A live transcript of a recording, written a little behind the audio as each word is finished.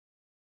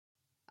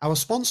Our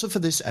sponsor for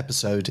this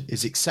episode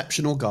is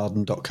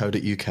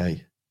exceptionalgarden.co.uk.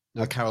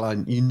 Now,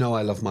 Caroline, you know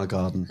I love my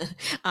garden.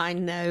 I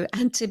know.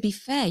 And to be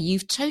fair,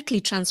 you've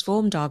totally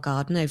transformed our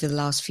garden over the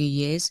last few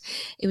years.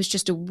 It was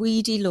just a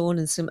weedy lawn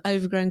and some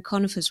overgrown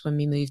conifers when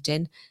we moved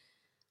in.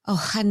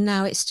 Oh, and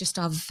now it's just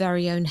our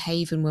very own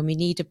haven when we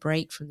need a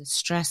break from the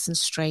stress and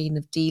strain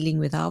of dealing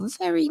with our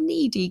very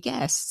needy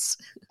guests.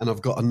 And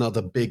I've got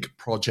another big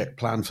project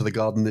planned for the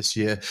garden this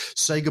year.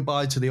 Say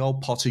goodbye to the old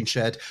potting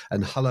shed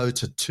and hello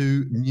to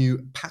 2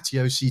 new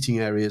patio seating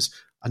areas.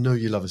 I know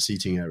you love a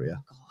seating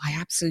area. Oh, I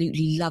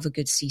absolutely love a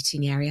good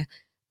seating area.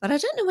 But I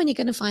don't know when you're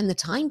going to find the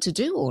time to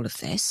do all of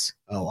this.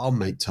 Oh, I'll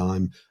make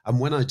time. And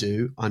when I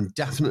do, I'm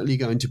definitely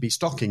going to be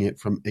stocking it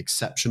from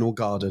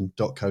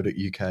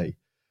exceptionalgarden.co.uk.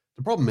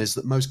 The problem is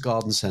that most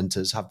garden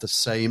centres have the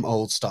same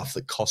old stuff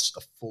that costs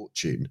a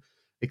fortune.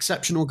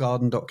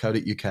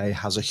 Exceptionalgarden.co.uk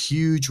has a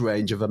huge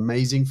range of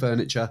amazing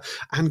furniture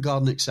and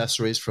garden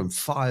accessories, from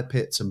fire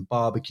pits and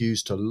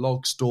barbecues to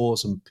log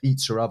stores and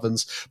pizza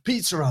ovens.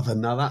 Pizza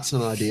oven, now that's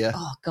an idea.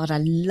 Oh, God, I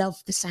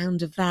love the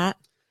sound of that.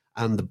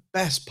 And the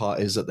best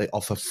part is that they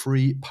offer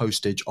free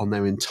postage on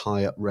their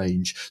entire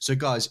range. So,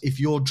 guys,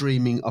 if you're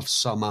dreaming of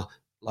summer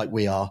like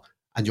we are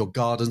and your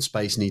garden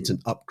space needs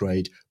an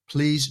upgrade,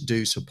 please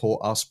do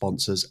support our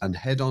sponsors and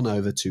head on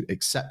over to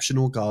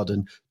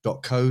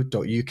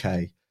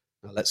exceptionalgarden.co.uk.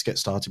 Now let's get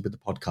started with the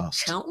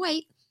podcast. Can't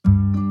wait.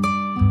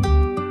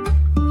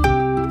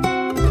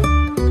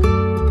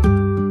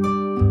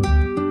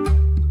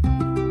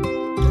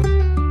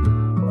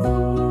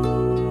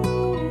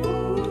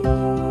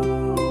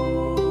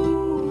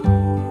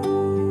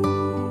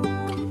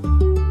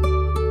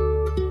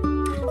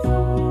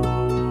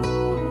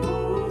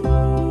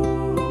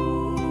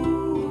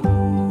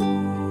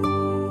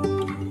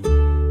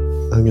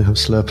 I'm going to have a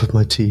slurp of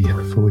my tea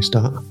before we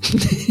start.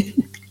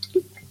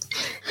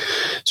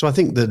 So I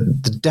think the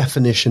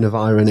definition of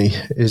irony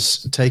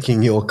is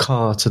taking your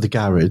car to the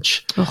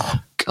garage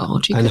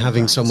and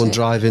having someone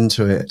drive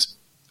into it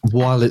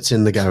while it's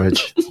in the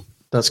garage.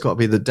 That's got to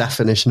be the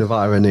definition of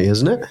irony,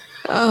 isn't it?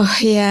 Oh,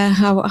 yeah.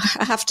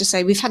 I have to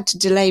say, we've had to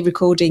delay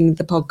recording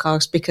the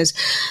podcast because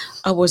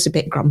I was a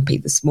bit grumpy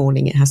this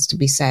morning, it has to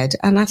be said.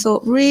 And I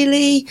thought,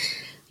 really?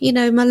 You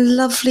know, my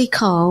lovely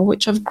car,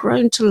 which I've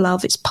grown to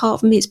love, it's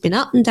part of me. It's been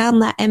up and down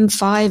that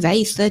M5,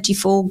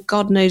 A34,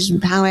 God knows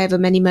however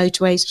many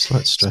motorways.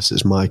 Slight stress,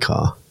 it's my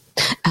car.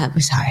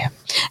 Sorry.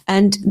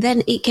 And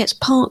then it gets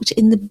parked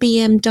in the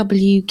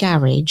BMW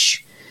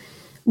garage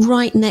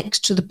right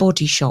next to the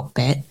body shop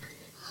bit.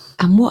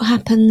 And what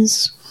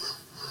happens?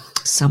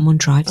 Someone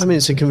drives. I mean,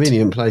 it's a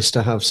convenient place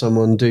to have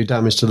someone do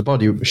damage to the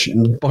body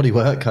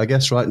work, I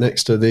guess, right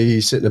next to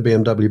the sitting a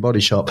BMW body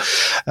shop.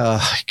 You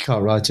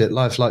can't write it.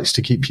 Life likes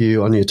to keep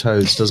you on your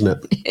toes, doesn't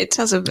it? It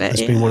does a bit.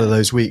 It's been one of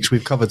those weeks.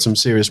 We've covered some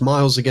serious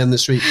miles again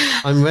this week.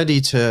 I'm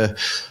ready to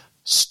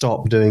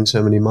stop doing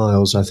so many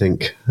miles, I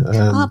think.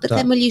 But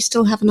then will you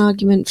still have an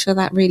argument for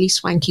that really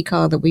swanky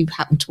car that we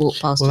happened to walk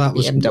past at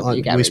the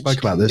BMW garage? We spoke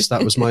about this.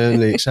 That was my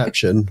only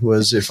exception,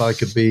 was if I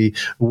could be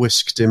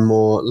whisked in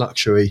more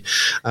luxury.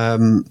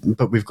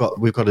 But we've got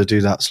to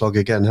do that slog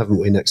again, haven't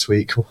we, next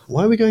week?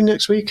 Why are we going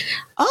next week?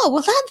 Oh,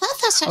 well,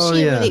 that's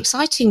actually a really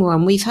exciting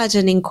one. We've had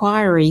an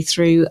inquiry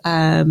through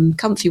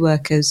Comfy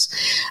Workers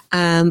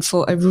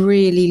for a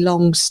really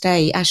long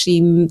stay,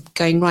 actually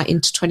going right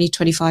into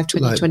 2025,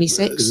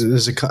 2026.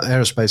 There's an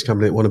aerospace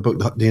company that want to book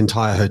the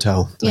entire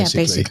hotel, basically. Yeah,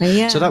 basically,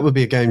 yeah. So that would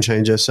be a game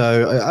changer.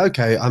 So,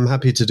 okay, I'm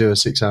happy to do a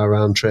 6-hour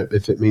round trip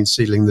if it means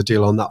sealing the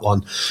deal on that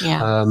one.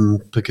 Yeah.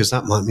 Because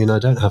that might mean I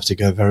don't have to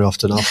go very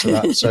often after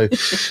that. So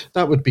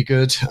that would be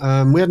good.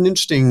 We had an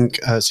interesting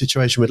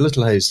situation with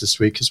Little Hayes this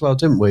week as well,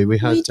 didn't we? We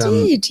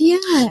did,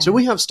 yeah. So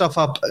we have stuff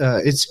up.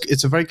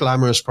 It's a very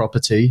glamorous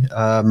property.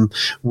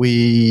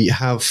 We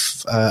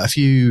have a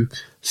few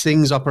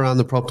things up around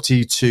the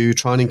property to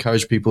try and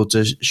encourage people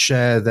to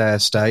share their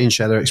stay and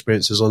share their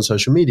experiences on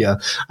social media.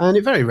 And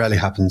it very rarely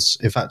happens.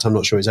 In fact, I'm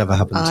not sure it's ever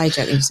happened. I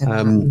don't think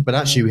so. But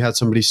actually, we had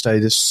somebody stay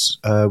this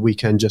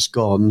weekend just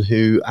gone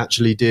who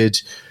actually did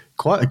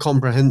quite a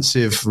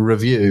comprehensive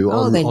review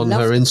on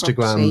her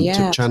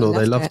Instagram channel.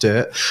 They loved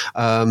it.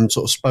 Sort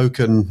of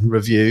spoken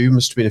review,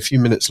 must have been a few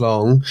minutes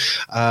long.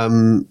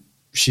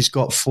 She's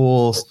got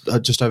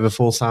just over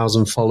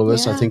 4,000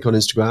 followers, I think, on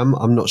Instagram.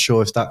 I'm not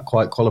sure if that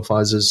quite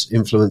qualifies as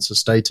influencer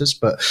status,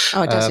 but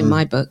it does in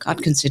my book.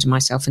 I'd consider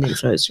myself an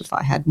influencer if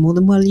I had more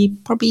than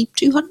probably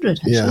 200.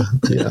 Actually. Yeah.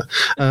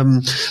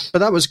 But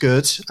that was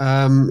good.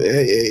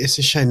 It's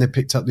a shame they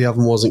picked up the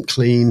oven wasn't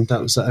clean.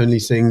 That was the only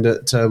thing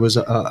that was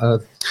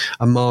a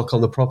mark on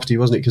the property,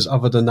 wasn't it? Because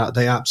other than that,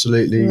 they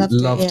absolutely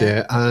loved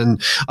it.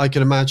 And I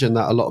can imagine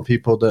that a lot of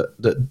people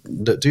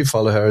that do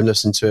follow her and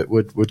listen to it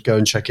would go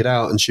and check it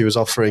out. And she was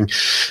offering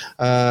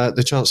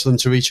the chance for them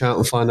to reach out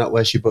and find out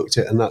where she booked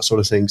it and that sort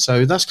of thing.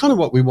 So that's kind of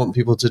what we want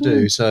people to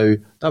do. So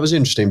that was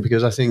interesting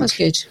because I think that's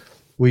good.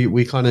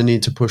 We kind of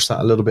need to push that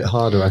a little bit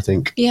harder, I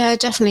think. Yeah,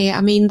 definitely.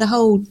 I mean, the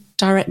whole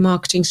direct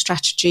marketing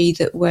strategy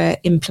that we're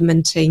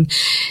implementing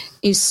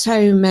is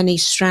so many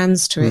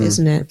strands to it,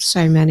 isn't it?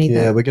 So many.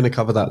 Yeah, we're going to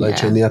cover that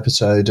later in the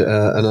episode.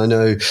 And I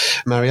know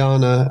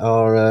Mariana,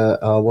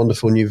 our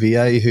wonderful new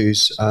VA,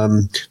 who's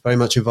very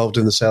much involved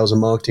in the sales and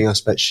marketing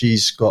aspect,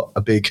 she's got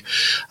a big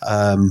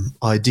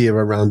idea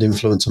around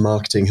influencer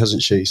marketing,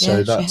 hasn't she?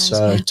 So that's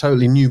a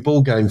totally new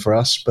ball game for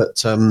us.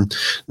 But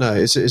no,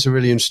 it's a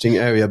really interesting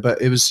area.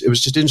 But it was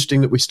just interesting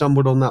that we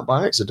stumbled on that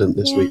by accident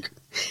this week.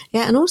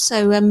 Yeah, and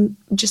also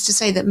just to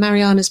say that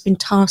Mariana's been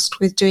tasked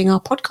with doing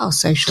our podcast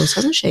socials,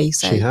 hasn't she?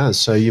 So, she has.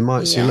 So you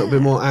might see a little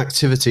bit more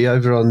activity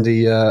over on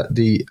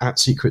the at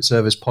Secret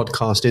Service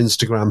podcast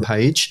Instagram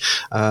page.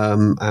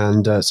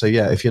 So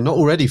if you're not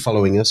already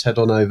following us, head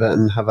on over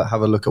and have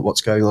a look at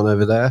what's going on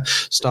over there.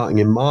 Starting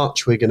in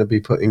March, we're going to be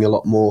putting a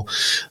lot more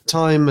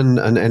time and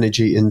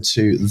energy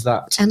into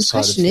that. And the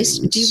question is,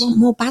 do you want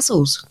more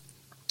Basils?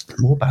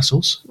 More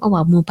Basils? Oh,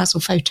 well, more Basil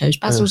photos.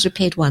 Basil's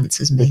appeared once,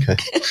 hasn't he? Okay.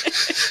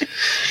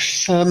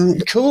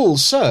 Cool.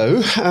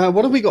 So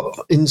what have we got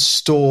in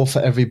store for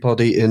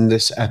everybody in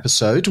this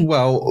episode?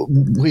 Well,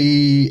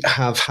 we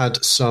have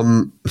had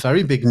some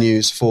very big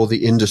news for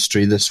the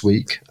industry this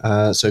week.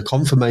 So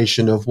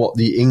confirmation of what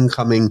the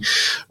incoming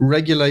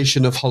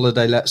regulation of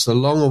holiday lets, the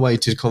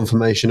long-awaited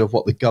confirmation of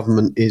what the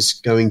government is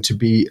going to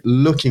be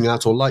looking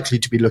at or likely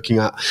to be looking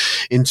at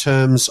in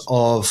terms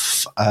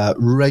of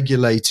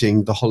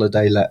regulating the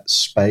holiday let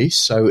space.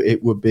 So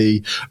it would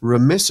be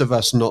remiss of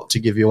us not to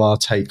give you our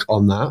take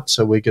on that.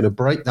 So we're going to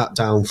break that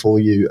down for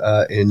you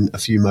in a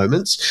few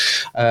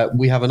moments.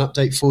 We have an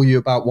update for you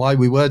about why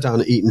we were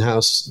down at Eaton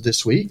House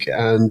this week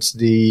and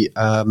the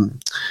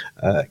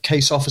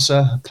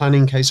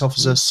planning case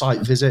officer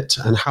site visit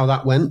and how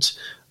that went.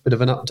 Bit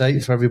of an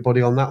update for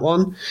everybody on that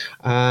one.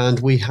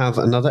 And we have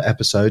another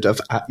episode of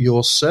At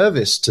Your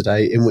Service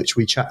today in which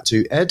we chat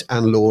to Ed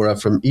and Laura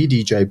from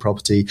EDJ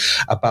Property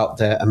about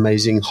their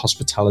amazing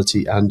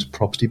hospitality and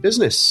property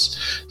business.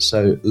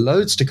 So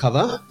loads to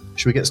cover.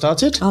 Should we get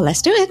started? Oh,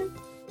 let's do it.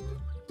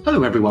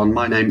 Hello everyone,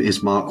 my name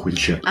is Mark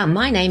Winship. And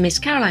my name is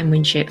Caroline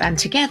Winship, and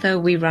together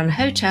we run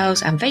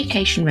hotels and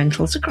vacation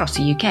rentals across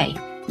the UK.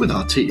 With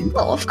our team.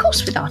 Well, of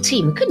course with our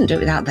team. We couldn't do it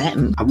without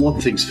them. And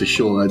one thing's for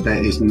sure,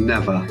 there is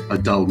never a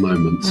dull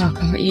moment. Oh,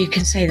 God, you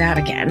can say that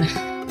again.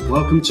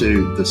 Welcome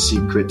to the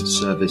Secret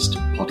Service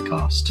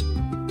podcast.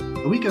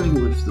 Are we going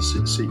with the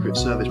Secret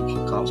Service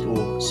podcast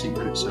or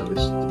Secret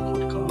Service the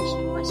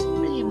podcast? Well, it's a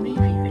brilliant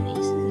movie release,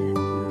 isn't it?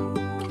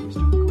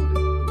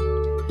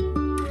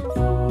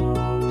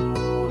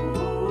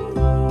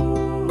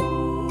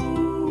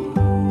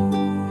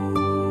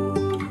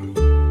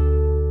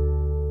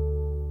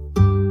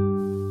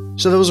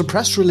 So there was a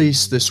press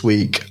release this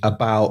week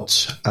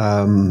about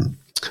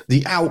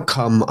the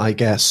outcome, I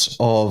guess,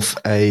 of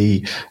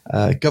a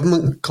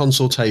government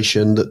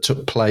consultation that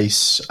took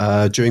place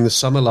during the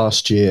summer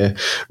last year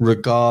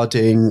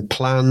regarding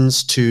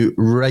plans to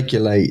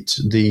regulate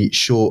the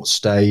short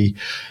stay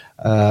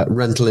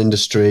rental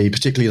industry,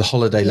 particularly the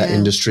holiday let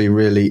industry,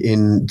 really,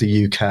 in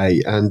the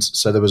UK. And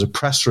so there was a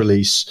press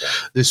release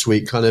this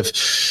week kind of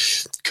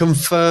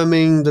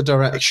confirming the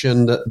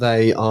direction that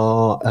they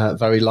are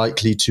very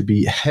likely to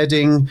be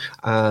heading.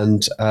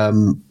 And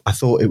I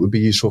thought it would be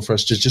useful for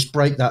us to just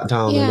break that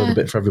down a little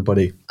bit for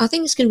everybody. I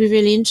think it's going to be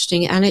really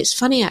interesting. And it's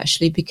funny,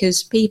 actually,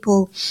 because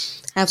people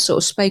have sort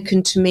of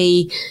spoken to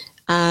me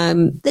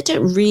they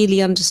don't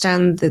really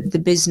understand the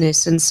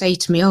business and say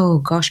to me, oh,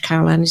 gosh,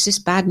 Caroline, is this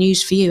bad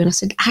news for you? And I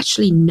said,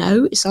 actually,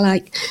 no, it's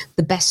like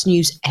the best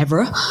news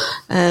ever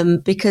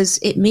because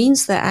it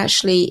means that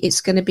actually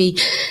it's going to be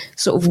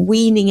sort of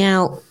weaning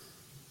out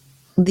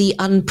the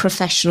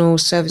unprofessional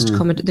service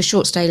accommodation, the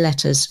short stay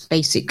letters,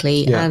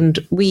 basically. Yeah. And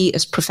we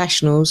as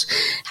professionals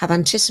have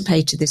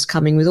anticipated this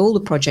coming with all the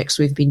projects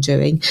we've been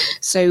doing.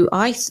 So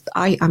I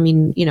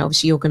mean, you know,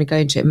 obviously you're going to go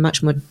into it in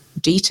much more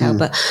detail,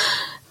 but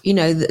you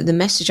know, the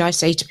message I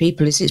say to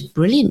people is it's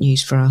brilliant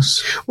news for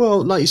us.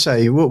 Well, like you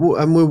say, we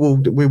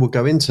will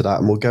go into that,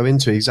 and we'll go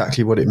into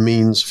exactly what it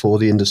means for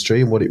the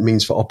industry and what it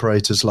means for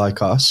operators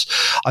like us.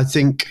 I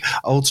think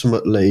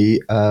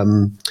ultimately,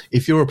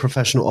 if you're a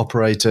professional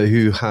operator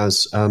who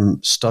has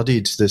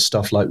studied this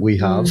stuff like we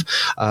have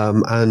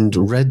and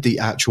read the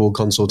actual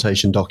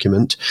consultation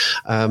document,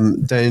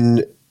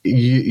 then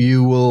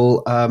you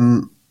will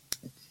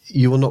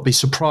not be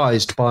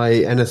surprised by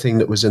anything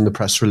that was in the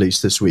press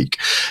release this week.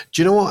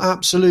 Do you know what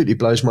absolutely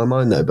blows my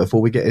mind, though, before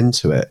we get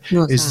into it,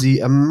 is the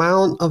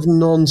amount of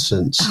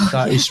nonsense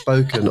that is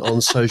spoken on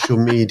social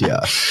media.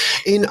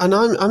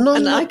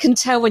 I can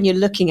tell when you're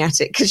looking at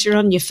it because you're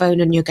on your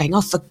phone and you're going, oh,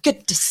 for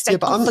goodness sake,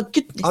 I'm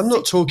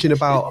not talking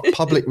about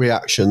public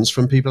reactions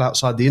from people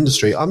outside the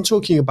industry. I'm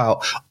talking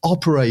about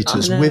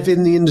operators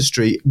within the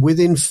industry,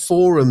 within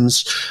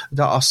forums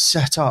that are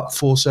set up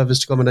for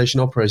service accommodation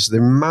operators. The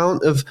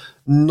amount of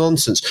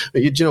nonsense.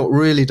 But you know what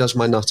really does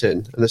my nut in,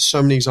 and there's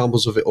so many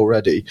examples of it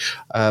already,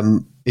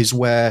 is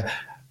where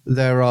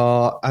there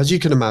are, as you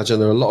can imagine,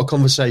 there are a lot of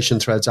conversation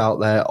threads out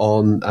there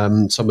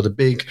on some of the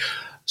big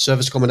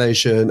service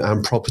accommodation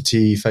and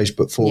property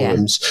Facebook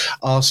forums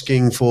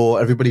asking for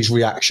everybody's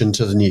reaction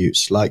to the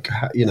news. Like,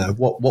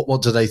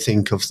 what do they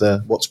think of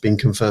what's been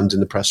confirmed in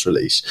the press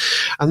release?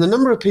 And the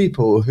number of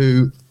people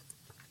who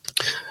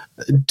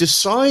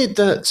decide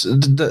that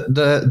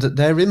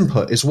their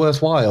input is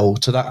worthwhile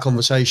to that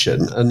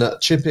conversation and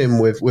that chip in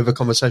with a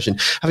conversation,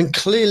 having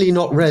clearly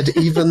not read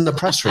even the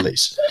press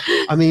release.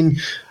 I mean,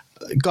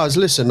 guys,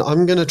 listen,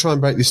 I'm going to try and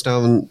break this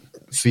down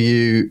for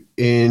you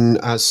in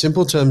as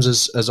simple terms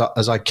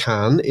as I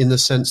can, in the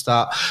sense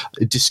that,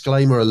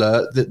 disclaimer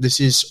alert, that this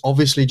is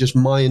obviously just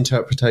my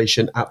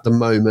interpretation at the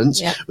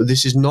moment. Yep.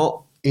 This is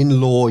not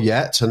in law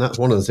yet, and that's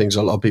one of the things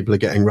a lot of people are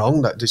getting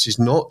wrong, that this is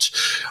not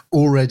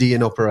already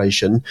in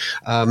operation,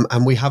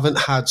 and we haven't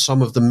had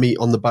some of the meat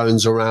on the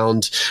bones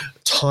around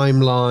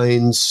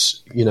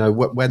timelines,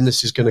 when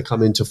this is going to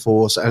come into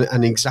force,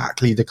 and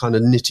exactly the kind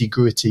of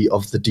nitty-gritty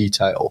of the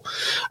detail.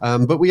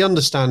 But we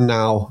understand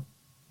now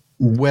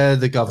where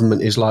the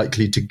government is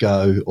likely to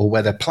go, or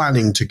where they're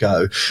planning to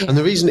go. Yeah. And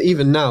the reason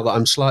even now that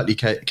I'm slightly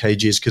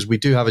cagey is because we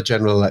do have a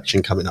general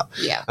election coming up.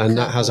 Yeah, and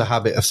that has a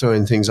habit of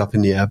throwing things up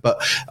in the air.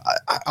 But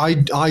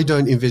I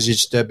don't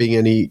envisage there being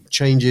any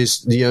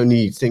changes. The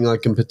only thing I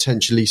can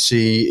potentially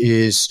see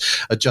is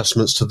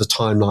adjustments to the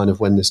timeline of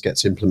when this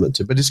gets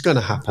implemented. But it's going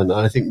to happen.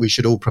 I think we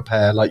should all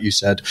prepare, like you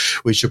said,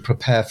 we should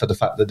prepare for the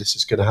fact that this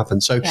is going to happen.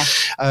 So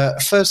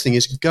first thing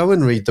is, go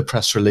and read the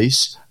press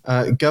release.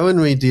 Go and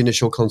read the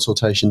initial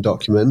consultation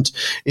document.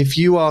 If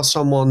you are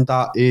someone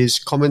that is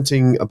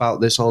commenting about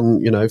this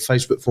on,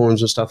 Facebook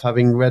forums and stuff,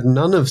 having read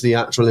none of the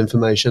actual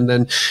information,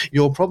 then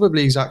you're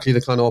probably exactly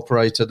the kind of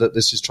operator that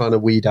this is trying to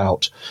weed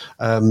out.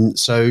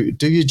 So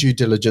do your due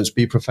diligence,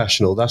 be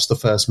professional. That's the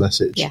first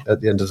message at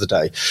the end of the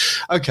day.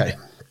 Okay.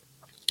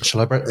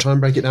 Shall I try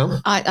and break it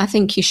down? I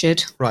think you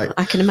should. Right.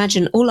 I can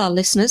imagine all our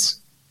listeners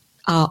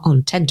are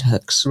on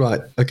tenterhooks.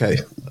 Right. Okay.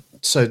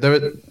 So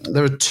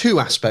there are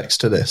two aspects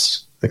to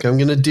this. Okay, I'm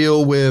going to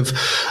deal with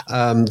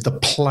the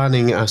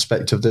planning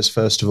aspect of this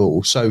first of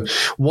all. So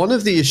one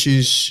of the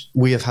issues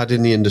we have had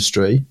in the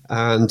industry,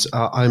 and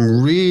I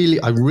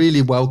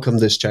really welcome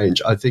this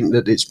change, I think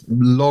that it's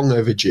long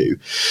overdue,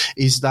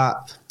 is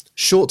that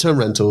short-term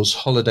rentals,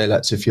 holiday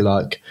lets if you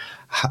like,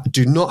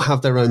 do not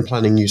have their own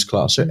planning use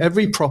class. So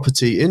every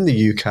property in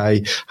the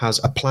UK has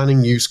a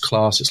planning use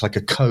class. It's like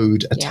a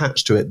code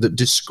attached to it that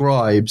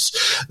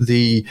describes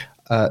the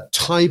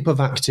type of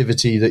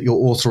activity that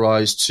you're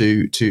authorized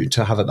to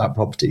have at that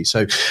property.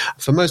 So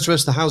for most of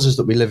us, the houses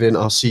that we live in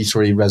are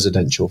C3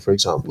 residential, for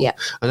example. Yeah.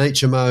 An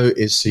HMO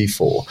is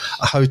C4.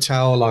 A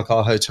hotel, like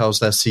our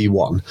hotels, they're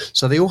C1.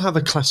 So they all have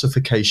a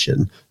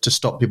classification to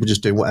stop people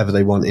just doing whatever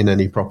they want in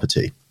any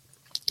property.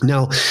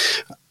 Now,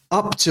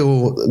 up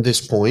till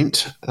this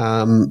point,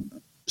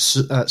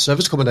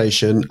 service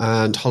accommodation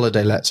and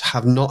holiday lets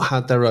have not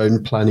had their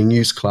own planning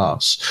use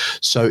class.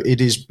 So it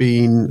has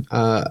been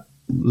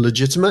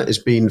legitimate, it's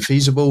been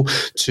feasible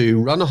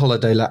to run a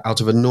holiday let out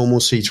of a normal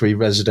C3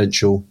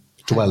 residential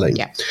dwelling.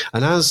 Yeah.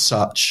 And as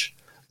such,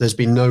 there's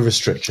been no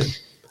restriction.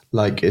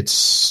 Like,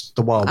 it's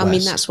the Wild West. I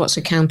mean, that's what's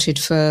accounted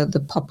for the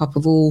pop-up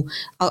of all,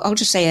 I'll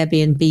just say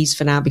Airbnbs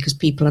for now, because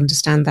people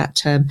understand that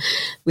term,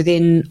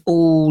 within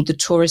all the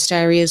tourist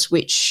areas,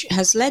 which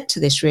has led to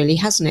this, really,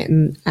 hasn't it?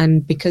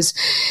 And because,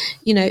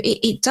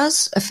 it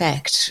does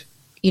affect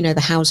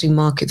the housing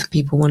market for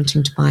people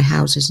wanting to buy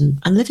houses and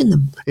live in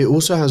them. It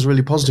also has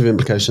really positive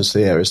implications to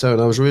the areas, though.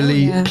 And I was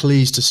really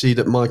pleased to see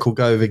that Michael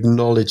Gove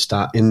acknowledged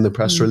that in the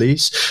press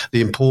release,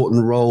 the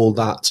important role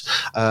that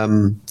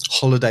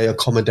holiday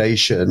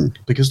accommodation,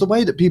 because the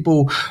way that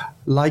people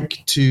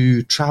like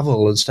to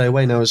travel and stay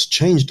away now has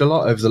changed a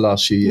lot over the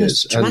last few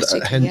years, and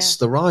hence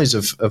the rise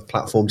of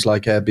platforms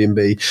like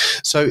Airbnb.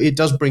 So it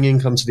does bring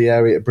income to the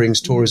area, it brings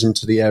tourism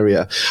to the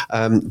area,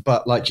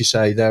 but like you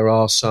say, there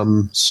are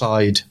some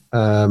side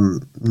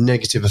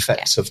negative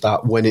effects of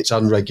that when it's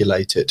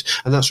unregulated,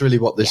 and that's really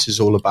what this is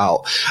all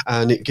about.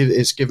 And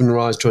it's given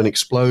rise to an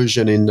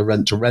explosion in the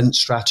rent-to-rent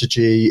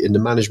strategy, in the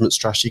management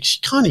strategy, because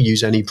you kind of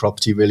use any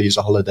property really as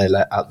a holiday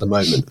let at the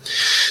moment.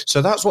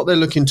 So that's what they're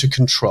looking to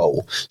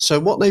control. So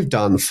what they've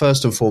done,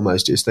 first and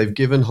foremost, is they've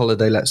given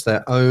holiday lets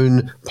their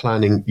own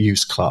planning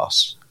use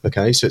class.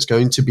 Okay, so it's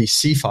going to be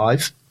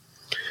C5,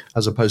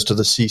 as opposed to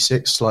the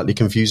C6, slightly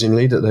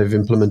confusingly, that they've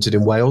implemented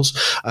in Wales.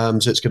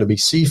 So it's going to be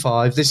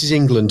C5. This is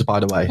England, by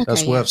the way. Okay,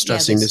 that's worth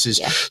stressing. This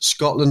is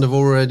Scotland have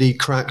already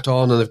cracked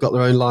on, and they've got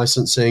their own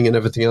licensing and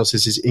everything else.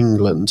 This is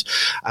England,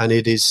 and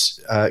it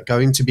is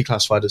going to be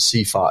classified as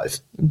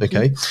C5. Mm-hmm.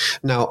 Okay.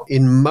 Now,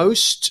 in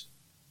most,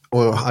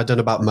 or I don't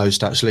know about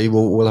most, actually,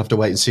 we'll have to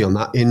wait and see on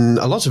that. In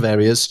a lot of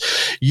areas,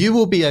 you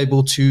will be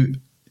able to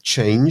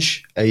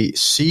change a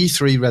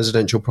C3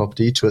 residential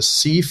property to a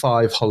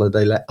C5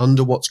 holiday let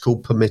under what's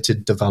called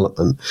permitted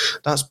development.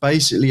 That's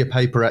basically a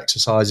paper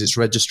exercise. It's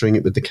registering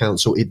it with the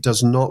council. It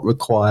does not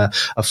require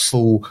a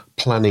full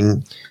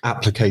planning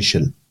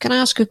application. Can I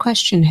ask a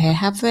question here?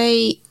 Have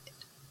they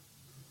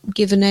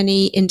given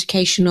any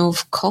indication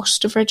of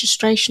cost of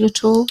registration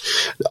at all?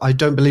 I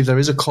don't believe there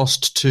is a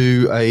cost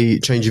to a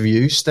change of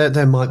use.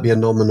 There might be a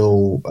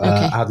nominal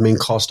admin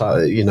cost,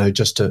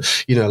 just to,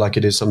 like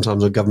it is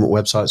sometimes on government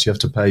websites, you have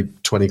to pay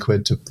 20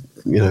 quid to,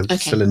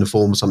 fill in the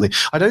form or something.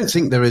 I don't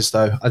think there is,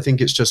 though. I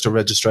think it's just a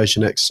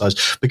registration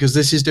exercise, because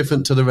this is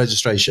different to the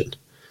registration.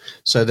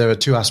 So there are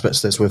two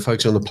aspects to this. We're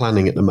focusing on the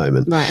planning at the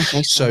moment. Right,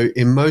 okay. So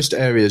in most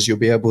areas, you'll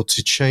be able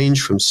to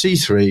change from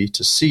C3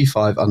 to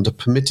C5 under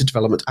permitted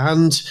development,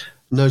 and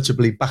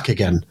notably back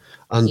again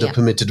under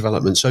permitted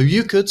development. So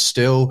you could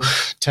still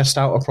test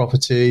out a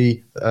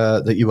property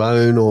that you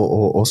own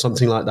or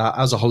something like that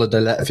as a holiday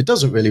let. If it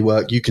doesn't really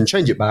work, you can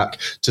change it back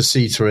to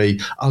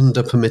C3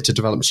 under permitted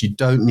development. So you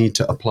don't need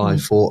to apply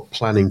for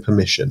planning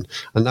permission.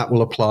 And that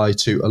will apply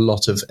to a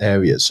lot of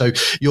areas. So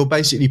you're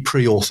basically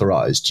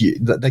pre-authorized.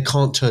 They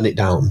can't turn it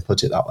down,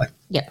 put it that way.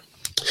 Yeah.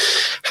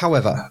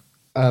 However,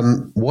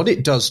 what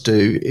it does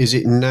do is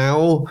it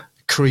now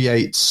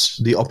creates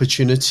the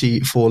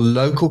opportunity for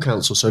local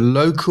councils. So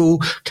local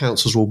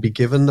councils will be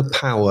given the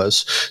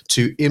powers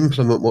to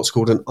implement what's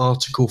called an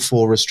Article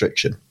 4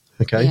 restriction.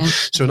 Okay. Yeah.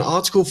 So an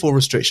Article 4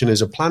 restriction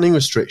is a planning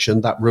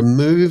restriction that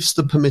removes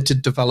the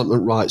permitted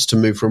development rights to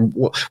move from,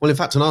 well, in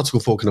fact, an Article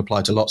 4 can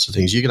apply to lots of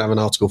things. You can have an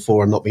Article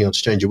 4 and not being able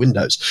to change your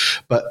windows.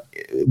 But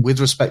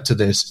with respect to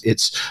this,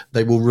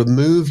 they will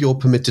remove your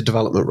permitted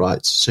development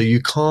rights. So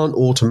you can't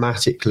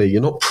automatically, you're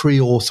not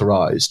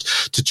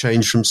pre-authorized to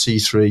change from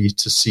C3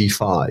 to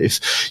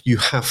C5. You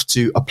have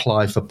to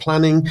apply for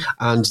planning,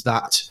 and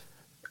that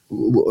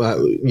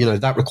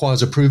that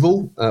requires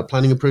approval,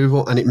 planning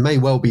approval, and it may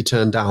well be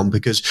turned down,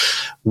 because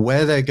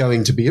where they're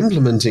going to be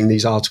implementing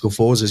these Article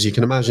 4s, as you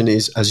can imagine,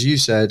 is, as you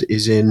said,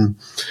 is in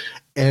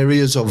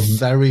areas of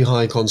very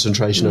high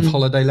concentration of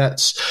holiday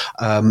lets,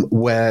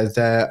 where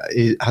there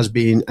has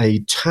been a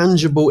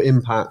tangible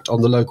impact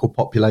on the local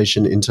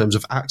population in terms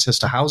of access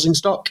to housing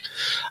stock.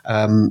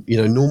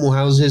 Normal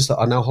houses that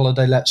are now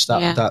holiday lets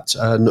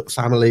that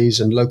families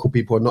and local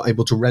people are not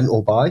able to rent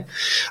or buy.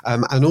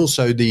 And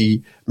also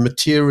the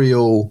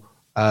material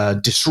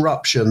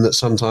disruption that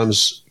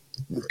sometimes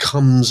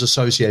comes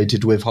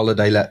associated with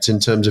holiday lets in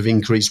terms of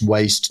increased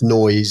waste,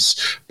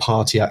 noise,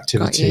 party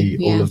activity,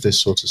 all of this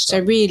sort of stuff.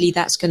 So really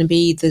that's going to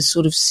be the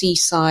sort of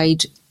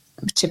seaside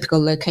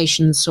typical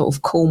locations, sort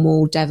of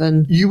Cornwall,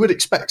 Devon? You would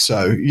expect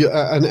so.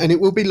 And it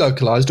will be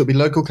localised. It'll be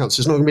local councils.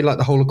 It's not going to be like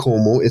the whole of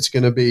Cornwall. It's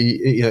going to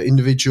be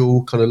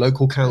individual kind of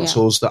local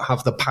councils that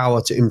have the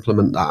power to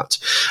implement that.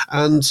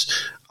 And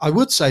I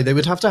would say they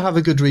would have to have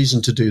a good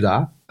reason to do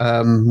that.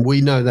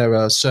 We know there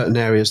are certain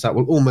areas that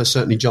will almost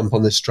certainly jump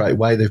on this straight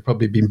away. They've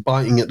probably been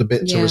biting at the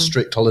bit to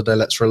restrict holiday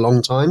lets for a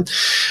long time.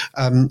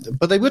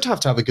 But they would have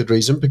to have a good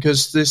reason,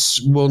 because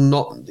this will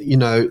not,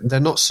 they're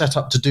not set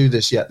up to do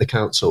this yet, the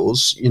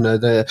councils.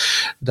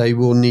 They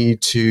will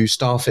need to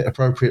staff it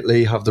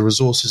appropriately, have the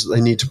resources that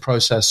they need to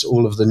process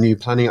all of the new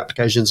planning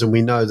applications. And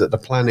we know that the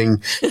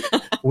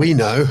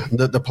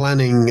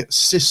planning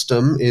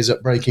system is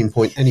at breaking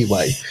point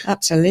anyway.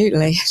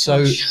 Absolutely.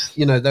 So,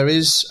 there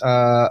is,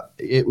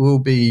 it will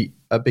be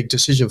a big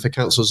decision for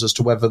councils as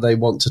to whether they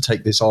want to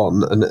take this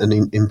on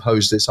and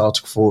impose this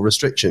Article 4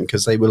 restriction,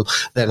 because they will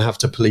then have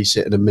to police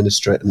it and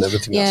administer it and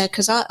everything else. Yeah,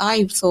 because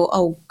I thought,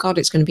 oh, God,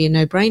 it's going to be a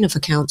no-brainer for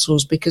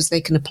councils, because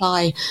they can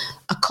apply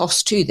a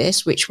cost to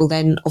this, which will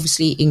then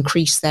obviously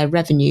increase their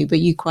revenue. But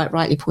you quite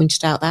rightly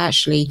pointed out that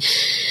actually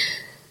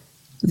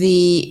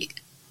the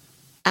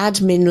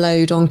admin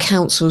load on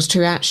councils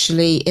to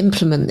actually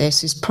implement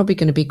this is probably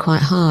going to be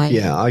quite high.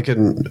 Yeah,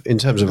 in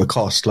terms of a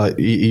cost, like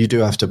you do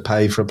have to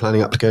pay for a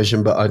planning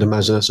application, but I'd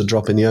imagine that's a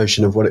drop in the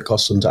ocean of what it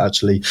costs them to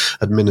actually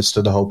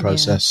administer the whole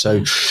process.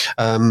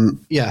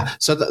 Yeah.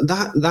 So,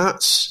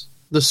 that's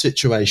the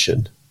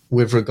situation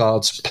with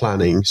regards to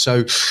planning.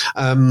 So,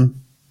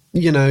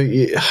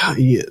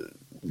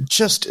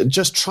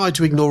 just try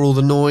to ignore all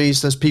the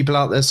noise. There's people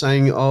out there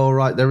saying, oh,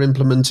 right, they're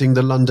implementing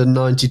the London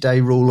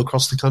 90-day rule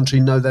across the country.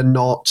 No, they're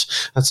not.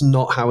 That's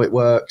not how it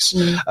works.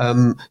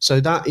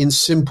 So that, in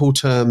simple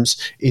terms,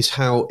 is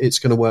how it's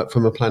going to work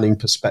from a planning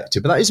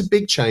perspective. But that is a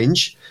big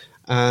change,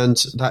 and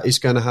that is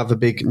going to have a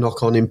big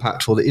knock-on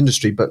impact for the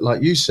industry. But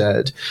like you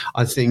said,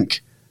 I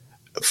think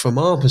from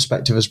our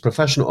perspective as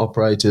professional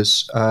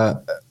operators,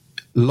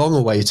 long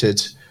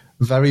awaited,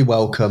 very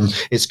welcome.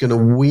 It's going to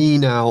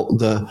wean out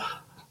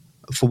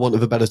for want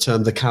of a better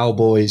term, the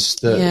cowboys,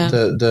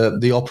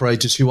 the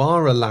operators who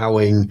are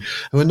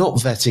not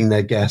vetting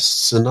their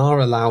guests and are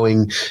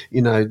allowing,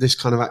 this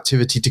kind of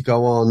activity to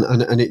go on,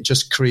 and it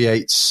just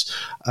creates.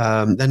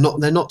 They're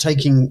not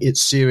taking it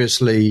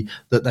seriously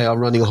that they are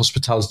running a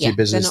hospitality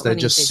business. They're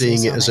just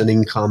seeing it as an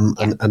income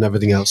and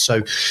everything else.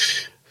 So,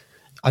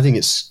 I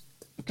think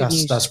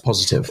that's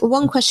positive.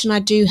 One question I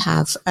do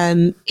have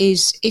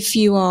is, if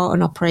you are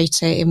an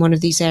operator in one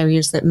of these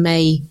areas that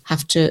may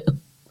have to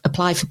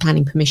apply for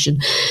planning permission,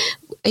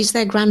 is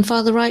there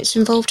grandfather rights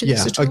involved in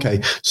this at all? Okay.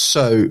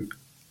 So,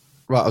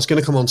 right, I was going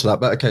to come on to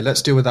that, but okay,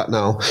 let's deal with that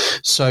now.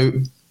 So,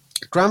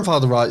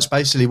 grandfather rights,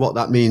 basically what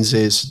that means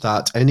is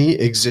that any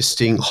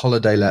existing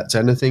holiday lets,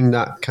 anything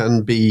that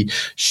can be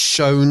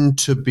shown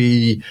to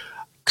be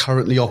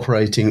currently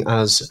operating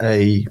as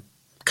a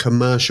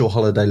commercial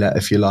holiday let,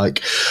 if you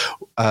like,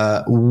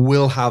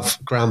 will have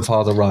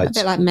grandfather rights.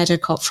 A bit like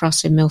Meadowcott for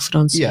us in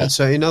Milford-on-Sea. Yeah,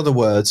 so in other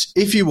words,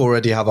 if you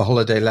already have a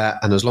holiday let,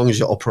 and as long as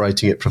you're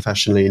operating it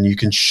professionally and you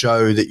can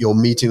show that you're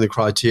meeting the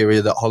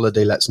criteria that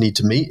holiday lets need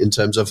to meet in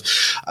terms of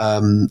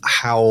for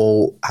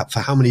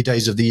how many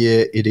days of the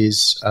year it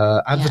is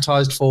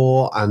advertised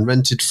for and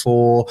rented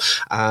for,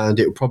 and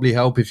it would probably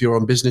help if you're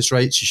on business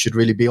rates. You should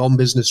really be on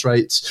business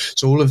rates.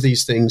 So all of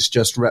these things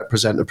just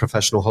represent a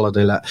professional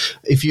holiday let.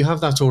 If you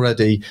have that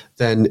already,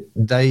 then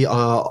they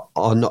are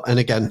not, and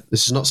again,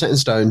 this is not set in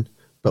stone,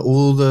 but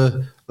all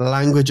the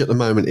language at the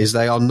moment is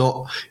they are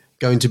not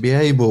going to be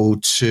able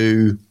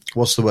to,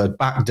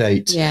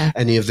 backdate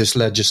any of this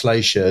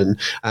legislation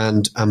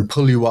and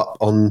pull you up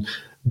on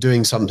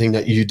doing something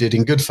that you did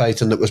in good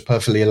faith and that was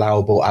perfectly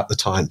allowable at the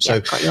time. Yeah,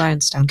 got you, I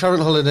understand.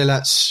 Current holiday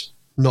lets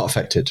not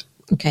affected.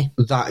 Okay.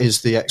 That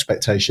is the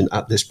expectation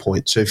at this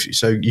point. So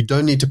you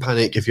don't need to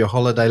panic if you're a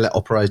holiday let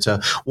operator,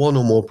 one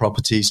or more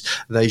properties,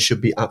 they should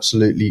be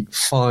absolutely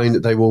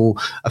fine. They will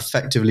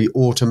effectively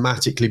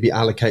automatically be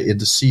allocated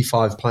the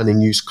C5 planning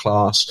use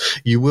class.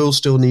 You will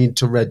still need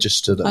to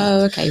register them.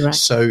 Oh, okay, right.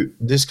 So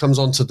this comes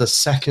on to the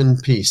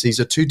second piece. These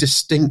are two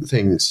distinct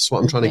things. That's what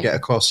I'm trying to get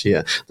across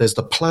here. There's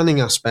the planning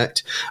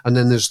aspect, and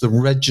then there's the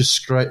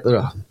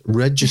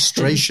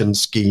registration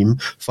scheme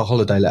for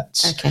holiday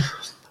lets. Okay.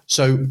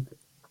 So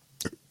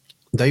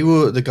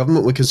the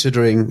government were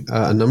considering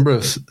a number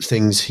of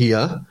things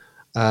here.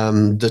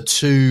 The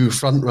two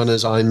front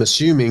runners, I'm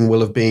assuming, will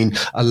have been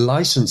a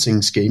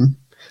licensing scheme,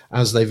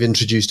 as they've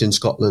introduced in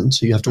Scotland.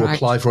 So you have to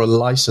apply for a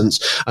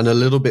license, and a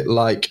little bit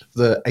like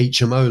the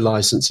HMO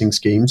licensing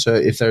scheme. So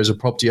if there is a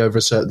property over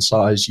a certain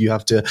size, you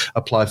have to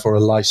apply for a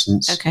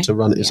license to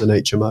run it as an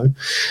HMO.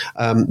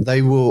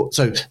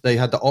 They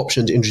had the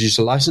option to introduce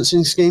a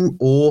licensing scheme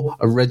or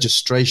a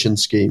registration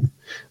scheme.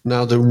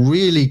 Now, the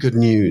really good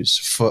news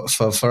for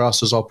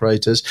us as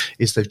operators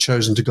is they've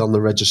chosen to go on the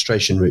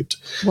registration route.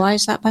 Why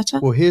is that better?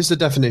 Well, here's the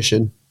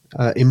definition,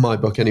 in my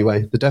book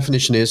anyway. The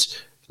definition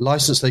is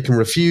license they can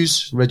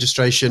refuse,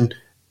 registration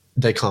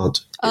they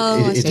can't.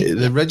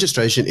 The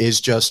registration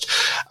is just,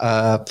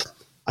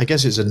 I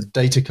guess it's a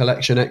data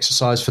collection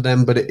exercise for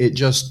them, but it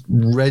just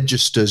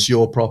registers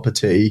your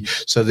property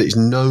so that it's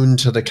known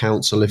to the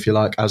council, if you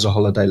like, as a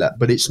holiday let.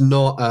 But it's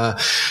not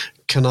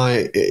can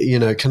I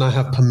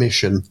have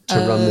permission to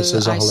run this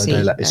as a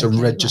holiday let? It's a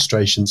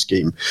registration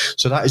scheme.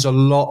 So that is a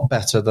lot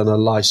better than a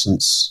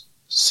license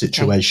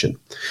situation.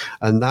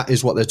 And that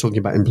is what they're talking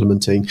about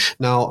implementing.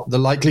 Now, the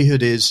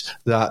likelihood is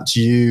that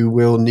you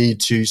will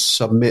need to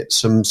submit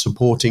some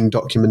supporting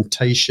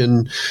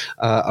documentation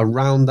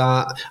around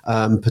that,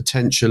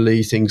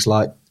 potentially things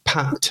like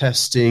PAT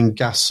testing,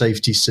 gas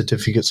safety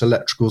certificates,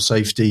 electrical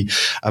safety,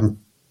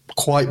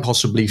 quite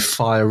possibly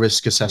fire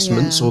risk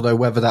assessments, although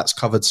whether that's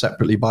covered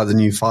separately by the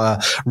new fire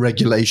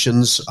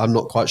regulations, I'm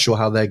not quite sure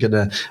how they're going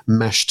to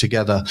mesh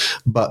together.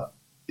 But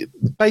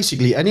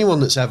basically, anyone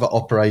that's ever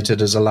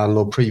operated as a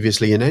landlord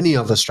previously in any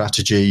other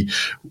strategy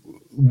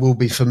will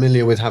be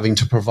familiar with having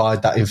to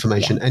provide that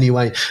information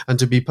anyway. And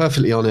to be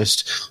perfectly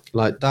honest,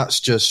 like that's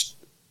just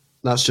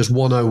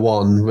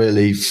 101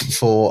 really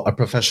for a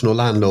professional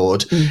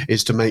landlord,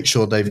 is to make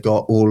sure they've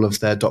got all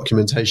of their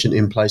documentation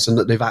in place and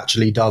that they've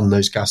actually done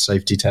those gas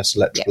safety tests,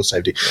 electrical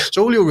safety.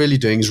 So all you're really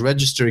doing is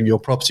registering your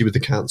property with the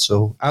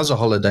council as a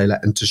holiday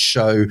let, and to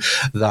show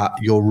that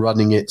you're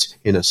running it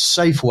in a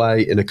safe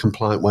way, in a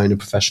compliant way, in a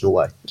professional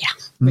way.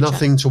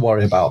 Nothing to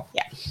worry about.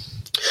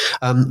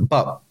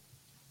 But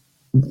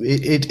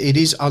it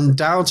is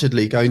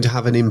undoubtedly going to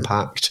have an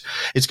impact.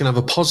 It's going to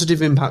have a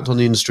positive impact on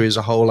the industry as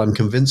a whole. I'm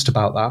convinced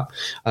about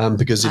that,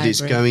 because it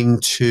is going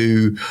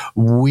to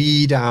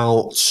weed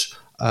out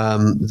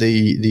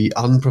the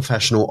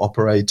unprofessional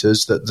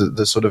operators,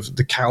 the sort of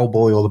the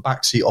cowboy or the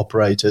backseat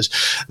operators.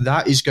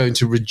 That is going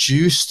to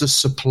reduce the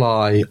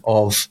supply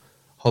of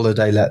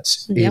holiday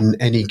lets in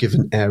any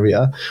given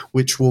area,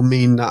 which will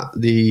mean that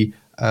the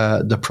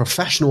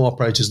professional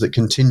operators that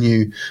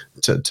continue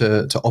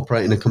to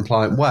operate in a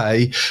compliant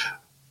way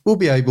will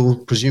be able,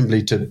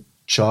 presumably, to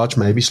charge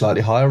maybe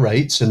slightly higher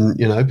rates, and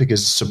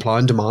because supply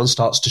and demand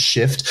starts to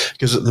shift.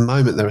 Because at the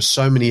moment there are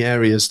so many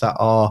areas that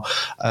are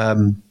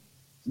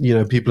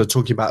people are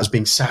talking about as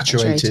being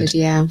saturated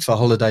for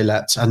holiday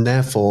lets, and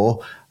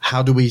therefore,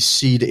 how do we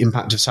see the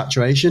impact of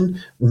saturation?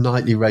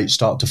 Nightly rates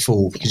start to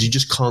fall because you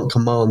just can't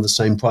command the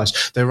same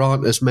price. There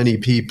aren't as many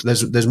people.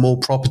 There's more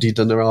property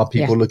than there are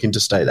people looking to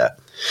stay there.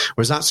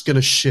 Whereas that's going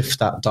to shift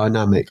that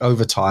dynamic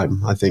over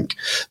time, I think.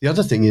 The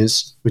other thing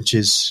is, which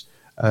is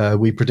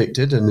we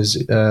predicted and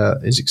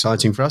is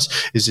exciting for us,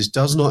 is this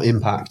does not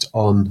impact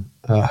on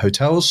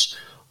hotels,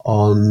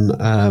 on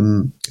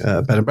bed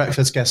and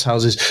breakfast, guest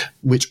houses,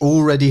 which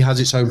already has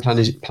its own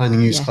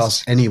planning use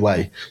class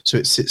anyway. So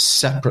it sits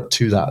separate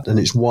to that, and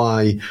it's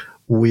why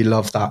we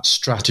love that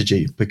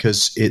strategy,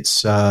 because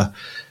it's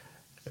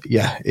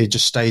it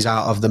just stays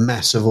out of the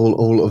mess of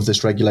all of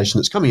this regulation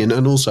that's coming in.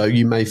 And also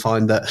you may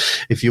find that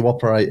if you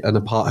operate an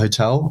apart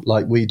hotel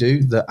like we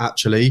do, that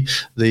actually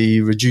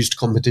the reduced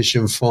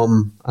competition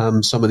from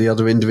some of the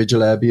other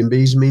individual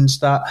Airbnbs means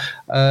that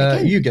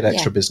you get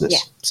extra business. Yeah.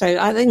 So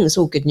I think it's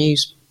all good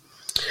news.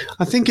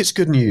 I think it's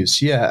good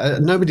news. Yeah,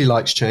 nobody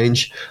likes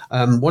change.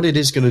 What it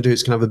is going to do,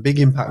 it's going to have a big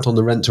impact on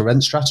the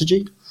rent-to-rent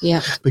strategy.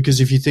 Yeah. Because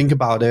if you think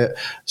about it,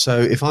 so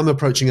if I'm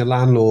approaching a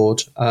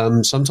landlord,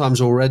 sometimes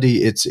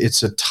already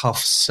it's a tough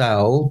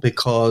sell,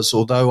 because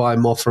although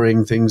I'm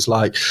offering things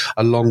like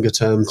a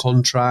longer-term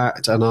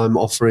contract and I'm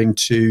offering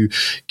to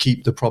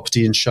keep the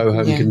property in show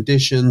home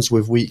conditions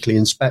with weekly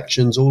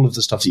inspections, all of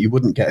the stuff that you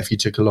wouldn't get if you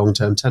took a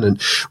long-term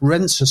tenant,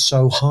 rents are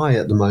so high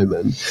at the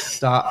moment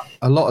that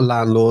a lot of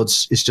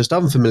landlords, it's just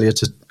unfamiliar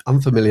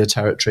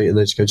territory, and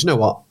they just go, do you know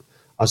what?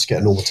 I'll just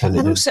get a normal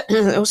tenant.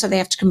 And also they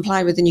have to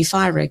comply with the new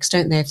fire regs,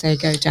 don't they, if they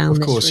go down this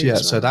route? Of course, yeah.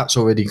 So that's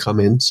already come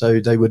in.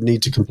 So they would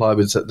need to comply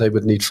with that. They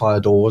would need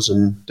fire doors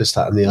and this,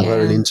 that, and the other,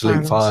 and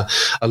interlinked fire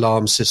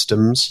alarm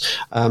systems.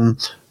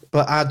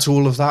 But add to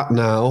all of that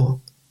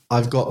now,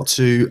 I've got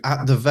to,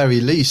 at the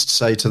very least,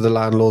 say to the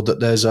landlord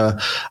that there's an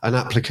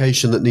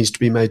application that needs to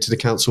be made to the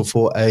council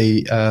for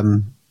a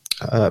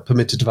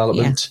permitted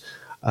development.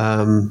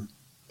 Yeah.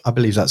 I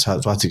believe that's how.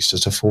 I think it's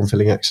just a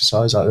form-filling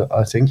exercise.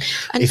 I think,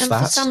 and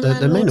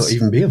there may not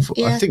even be a.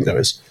 I think there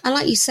is. And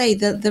like you say,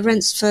 the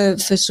rents for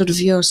sort of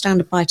your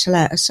standard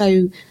buy-to-let are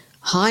so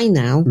high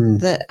now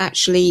that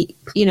actually,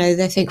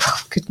 they think,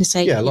 oh, goodness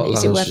sake, a lot of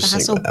is it worth the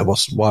hassle?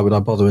 Why would I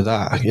bother with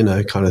that?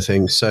 Kind of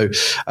thing. So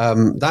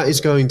that is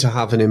going to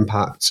have an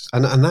impact,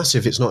 and that's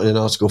if it's not in an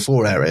Article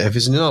 4 area. If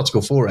it's in an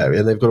Article 4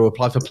 area, they've got to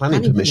apply for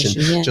planning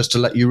permission just to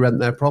let you rent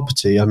their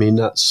property. I mean,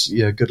 that's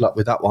good luck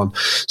with that one.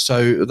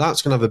 So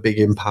that's going to have a big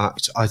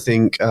impact. I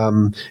think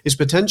it's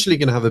potentially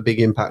going to have a big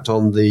impact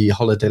on the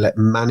holiday let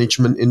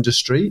management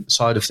industry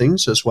side of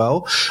things as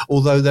well.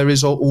 Although there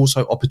is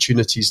also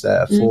opportunities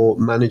there for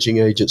managing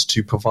agents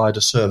to provide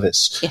a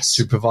service,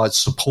 to provide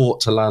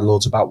support to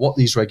landlords about what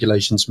these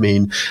regulations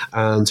mean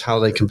and how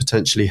they can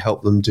potentially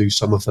help them do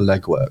some of the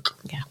legwork.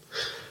 Yeah.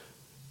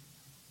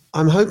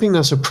 I'm hoping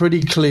that's a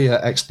pretty clear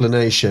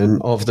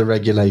explanation of the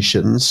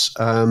regulations.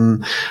 I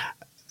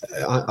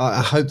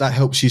hope that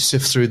helps you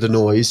sift through the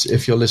noise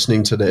if you're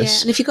listening to this.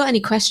 Yeah, and if you've got any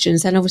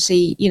questions, then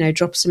obviously,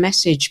 drop us a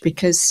message,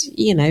 because,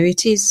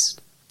 it is...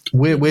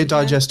 We're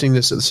digesting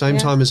this at the same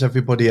time as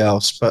everybody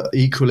else, but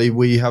equally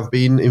we have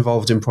been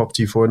involved in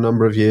property for a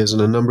number of years,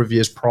 and a number of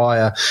years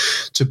prior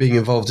to being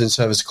involved in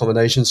service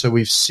accommodation. So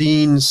we've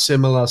seen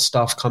similar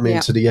stuff come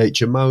into the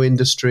HMO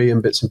industry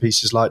and bits and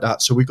pieces like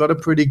that. So we've got a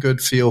pretty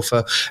good feel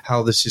for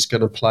how this is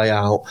going to play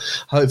out.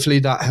 Hopefully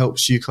that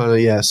helps you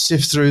kind of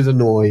sift through the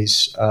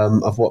noise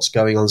of what's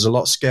going on. There's a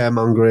lot of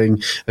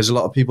scaremongering. There's a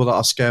lot of people that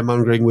are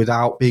scaremongering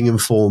without being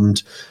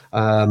informed.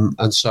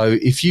 And so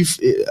if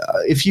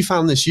you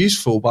found this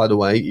useful, by the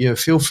way,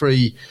 feel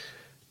free.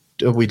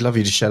 We'd love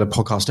you to share the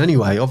podcast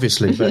anyway,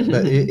 obviously. But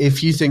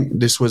if you think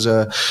this was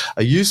a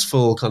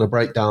useful kind of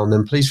breakdown,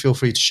 then please feel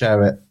free to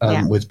share it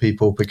with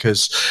people,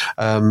 because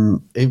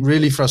it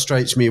really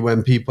frustrates me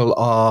when people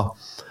are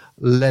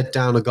led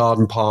down a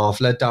garden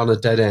path, led down a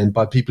dead end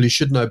by people who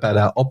should know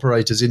better,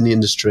 operators in the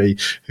industry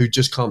who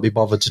just can't be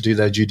bothered to do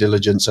their due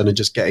diligence and are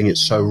just getting it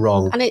so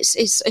wrong. And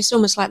it's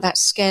almost like that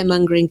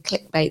scaremongering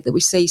clickbait that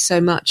we see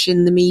so much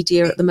in the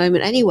media at the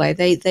moment anyway.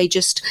 They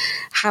just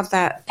have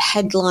that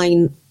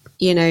headline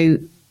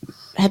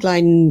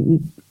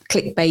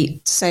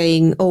clickbait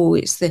saying, oh,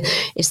 it's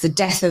the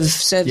death of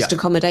serviced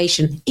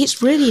accommodation.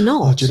 It's really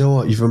not. Oh, do you know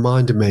what? You've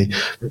reminded me.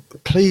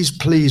 Please,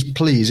 please,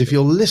 please, if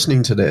you're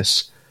listening to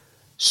this,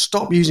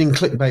 stop using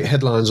clickbait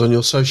headlines on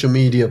your social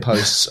media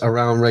posts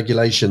around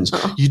regulations.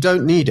 You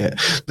don't need it.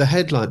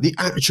 The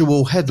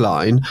actual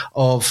headline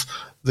of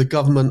the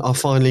government are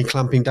finally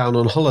clamping down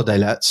on holiday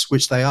lets,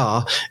 which they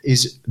are,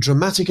 is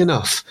dramatic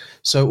enough.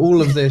 So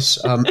all of this,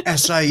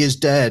 SA is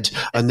dead,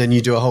 and then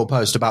you do a whole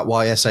post about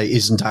why SA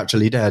isn't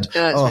actually dead.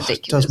 That's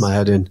ridiculous. It does my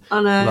head in.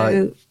 I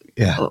know.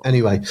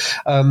 Anyway,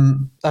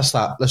 that's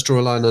that. Let's draw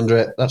a line under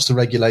it. That's the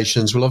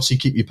regulations. We'll obviously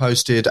keep you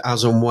posted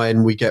as and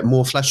when we get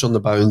more flesh on the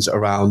bones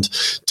around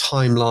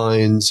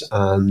timelines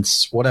and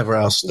whatever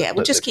else. Yeah,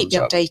 we'll just keep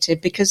you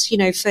updated, because,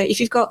 if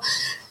you've got,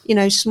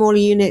 smaller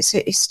units,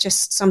 it's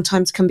just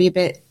sometimes can be a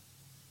bit,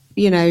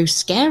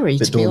 scary,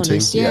 to be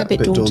honest. Yeah, a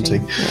bit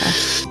daunting. Yeah.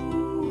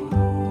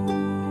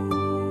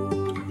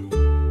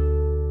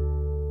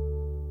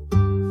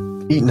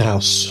 Eaton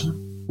House.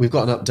 We've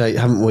got an update,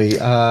 haven't we? It's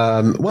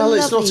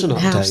not an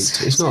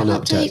update. It's not an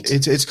update.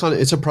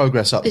 It's a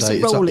progress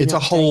update. It's a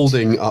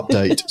holding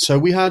update. So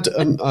we had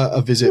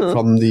a visit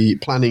from the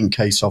planning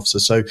case officer.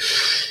 So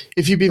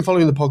if you've been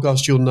following the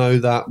podcast, you'll know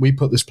that we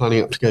put this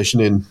planning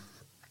application in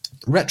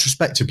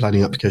retrospective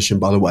planning application,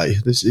 by the way.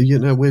 This,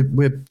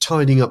 we're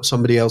tidying up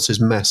somebody else's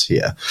mess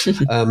here,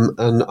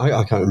 and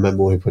I can't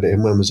remember when we put it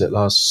in. When was it?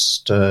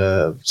 Last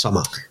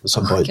summer at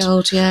some point.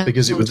 God, yeah.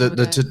 Because it was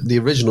the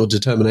original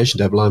determination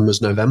deadline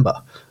was November,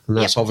 and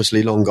that's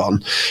obviously long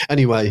gone.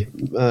 Anyway,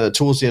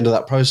 towards the end of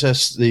that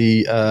process,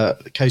 the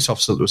case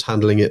officer that was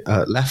handling it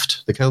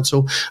left the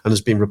council and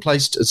has been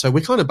replaced. And so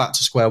we're kind of back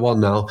to square one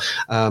now,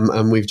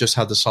 and we've just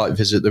had the site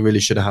visit that really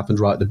should have happened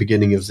right at the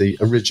beginning of the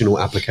original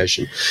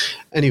application.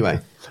 Anyway,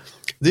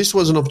 this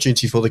was an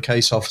opportunity for the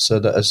case officer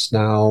that has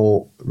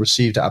now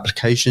received the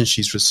application.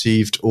 She's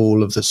received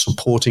all of the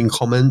supporting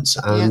comments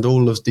and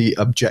all of the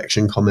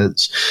objection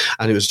comments,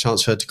 and it was a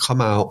chance for her to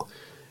come out,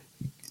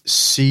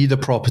 see the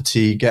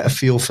property, get a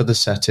feel for the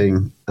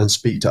setting, and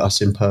speak to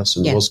us in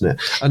person, wasn't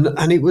it?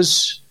 And it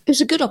was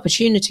a good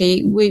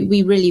opportunity.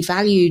 We really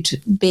valued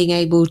being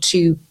able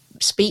to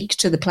speak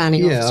to the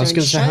planning officer. Yeah, I was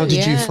going to say,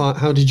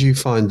 how did you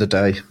find the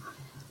day?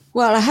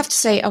 Well, I have to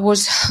say I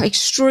was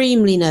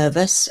extremely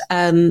nervous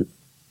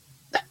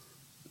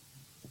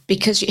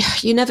because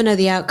you never know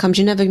the outcomes.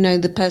 You never know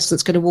the person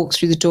that's going to walk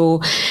through the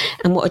door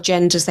and what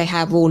agendas they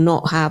have or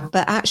not have.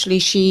 But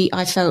actually,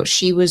 I felt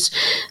she was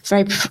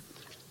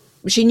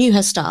she knew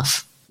her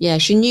stuff. Yeah,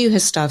 she knew her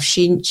stuff.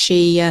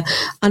 She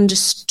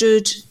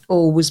understood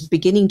or was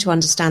beginning to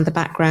understand the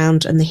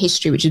background and the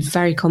history, which is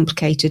very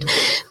complicated.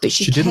 But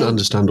she didn't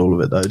understand all of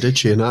it, though, did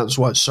she? And that's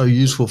why it's so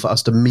useful for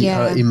us to meet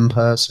her in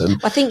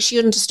person. I think she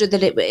understood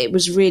that it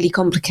was really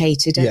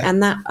complicated,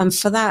 and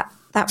for that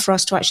for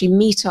us to actually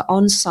meet her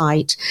on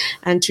site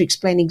and to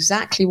explain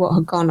exactly what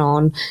had gone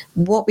on,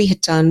 what we had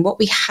done, what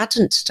we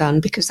hadn't done,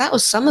 because that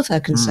was some of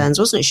her concerns,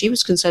 wasn't it? She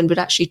was concerned we'd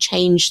actually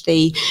change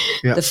the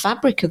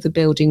fabric of the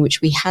building,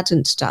 which we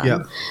hadn't done.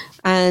 Yeah.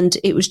 And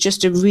it was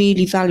just a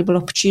really valuable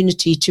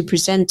opportunity to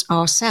present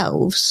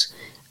ourselves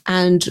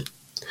and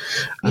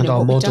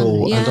our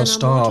model and our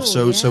staff.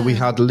 So we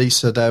had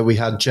Lisa there, we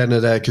had Jenna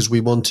there, because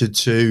we wanted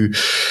to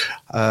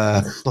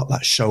not that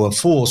show of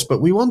force,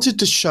 but we wanted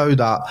to show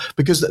that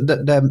because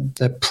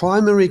their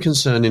primary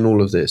concern in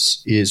all of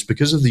this is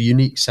because of the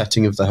unique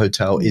setting of the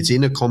hotel. It's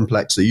in a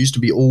complex that used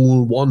to be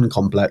all one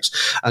complex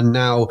and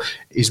now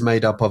is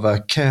made up of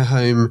a care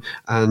home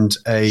and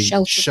a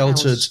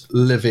sheltered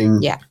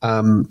living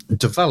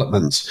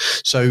development.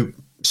 So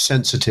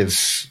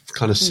sensitive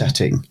kind of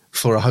setting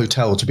for a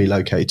hotel to be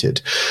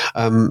located.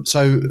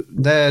 So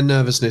their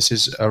nervousness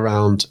is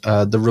around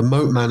the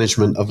remote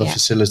management of a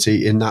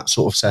facility in that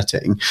sort of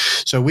setting.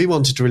 So we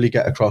wanted to really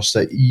get across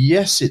that,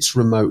 yes, it's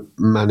remote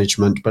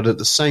management, but at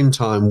the same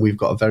time, we've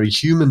got a very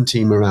human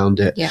team around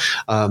it. Yeah.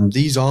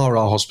 These are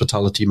our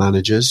hospitality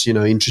managers,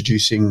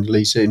 introducing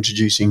Lisa,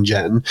 introducing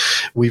Jen.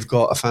 We've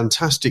got a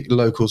fantastic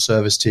local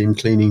service team,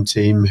 cleaning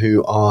team,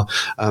 who are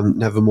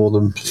never more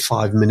than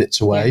 5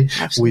 minutes away.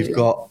 Yeah, we've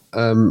got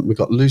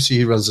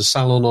Lucy, who runs the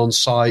salon on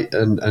site,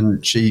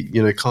 and she,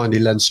 kindly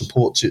lends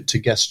support to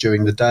guests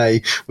during the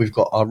day. We've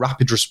got our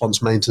rapid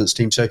response maintenance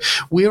team. So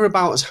we're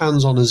about as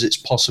hands-on as it's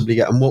possibly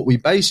get. And what we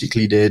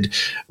basically did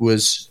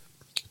was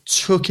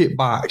took it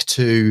back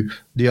to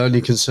the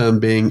only concern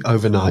being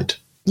overnight.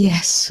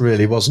 Yes.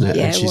 Really, wasn't it?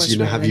 Yeah, and she's, it was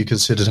really. Have you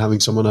considered having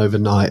someone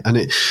overnight? And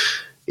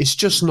it's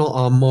just not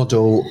our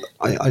model.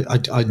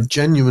 I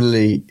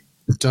genuinely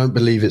don't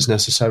believe it's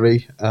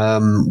necessary.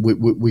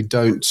 We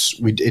don't.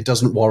 It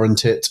doesn't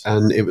warrant it,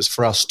 and it was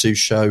for us to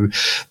show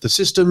the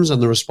systems and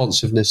the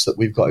responsiveness that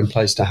we've got in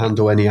place to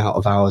handle any out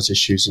of hours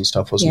issues and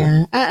stuff, wasn't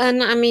it? Yeah,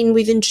 and I mean,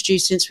 we've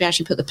introduced, since we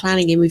actually put the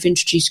planning in, we've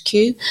introduced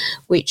Q,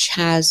 which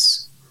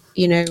has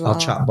our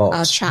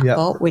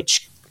chatbot,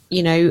 which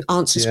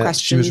answers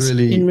questions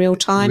in real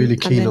time. Really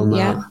keen on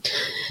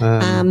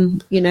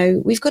that.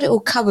 We've got it all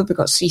covered. We've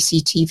got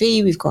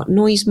CCTV, we've got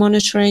noise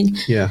monitoring.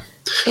 Yeah.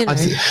 Do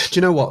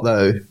you know what,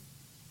 though?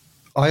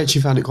 I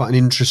actually found it quite an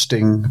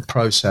interesting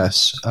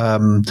process.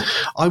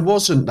 I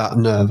wasn't that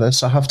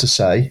nervous, I have to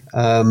say,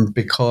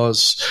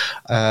 because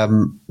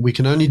we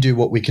can only do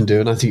what we can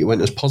do. And I think it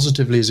went as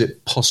positively as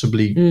it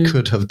possibly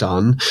could have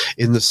done,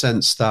 in the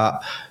sense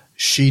that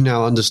she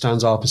now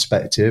understands our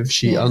perspective.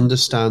 She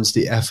understands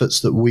the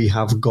efforts that we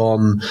have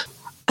gone.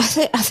 I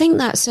think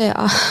that's it.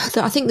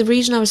 I think the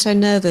reason I was so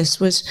nervous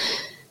was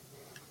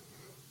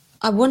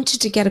I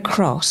wanted to get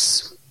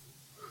across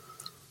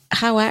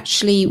how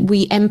actually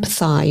we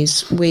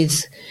empathise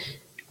with,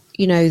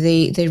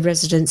 the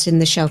residents in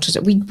the shelters.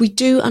 We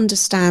do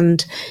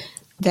understand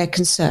their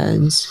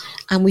concerns,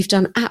 and we've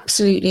done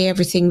absolutely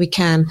everything we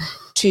can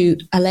to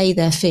allay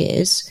their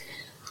fears.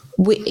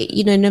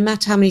 No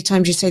matter how many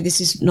times you say this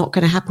is not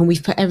going to happen,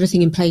 we've put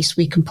everything in place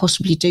we can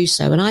possibly do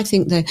so. And I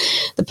think the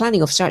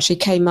planning officer actually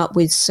came up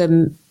with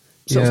some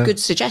sort of good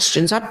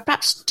suggestions. I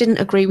perhaps didn't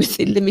agree with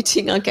the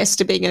limiting our guests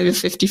to being over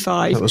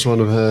 55. That was one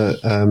of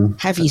her...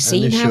 Have you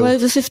seen how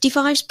over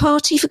 55s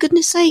party, for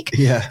goodness sake?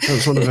 Yeah, that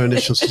was one of her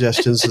initial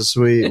suggestions, as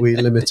we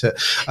limit it.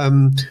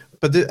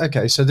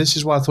 So this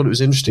is why I thought it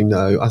was interesting,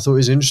 though. I thought it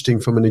was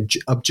interesting from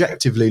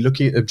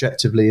looking at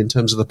objectively in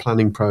terms of the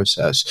planning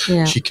process.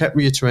 Yeah. She kept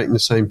reiterating the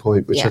same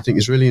point, which I think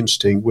is really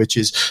interesting, which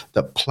is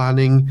that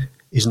planning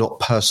is not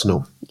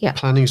personal. Yeah.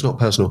 Planning is not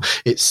personal.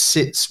 It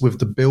sits with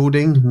the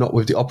building, not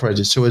with the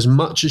operators. So as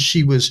much as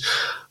she was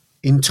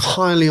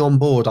entirely on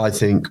board, I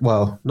think,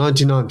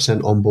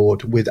 99% on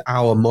board with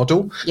our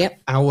model,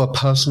 our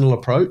personal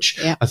approach.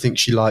 I think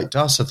she liked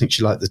us. I think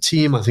she liked the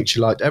team. I think she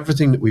liked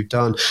everything that we've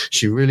done.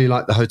 She really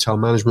liked the hotel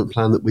management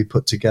plan that we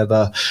put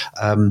together.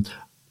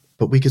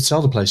 But we could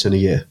sell the place in a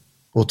year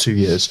or 2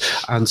 years.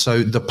 And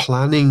so the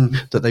planning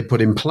that they put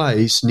in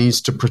place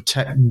needs to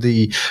protect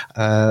the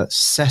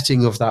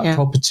setting of that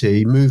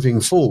property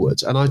moving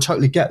forward. And I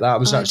totally get that. It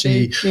was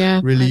actually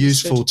really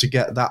useful to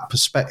get that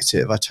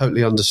perspective. I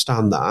totally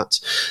understand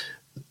that.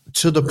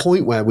 To the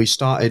point where we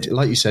started,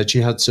 like you said, she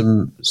had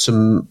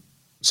some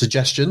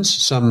suggestions,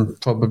 some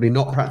probably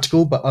not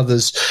practical, but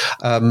others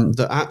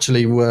that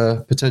actually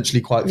were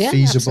potentially quite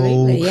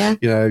feasible.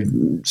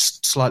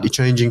 Slightly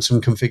changing some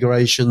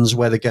configurations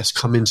where the guests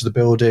come into the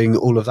building,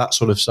 all of that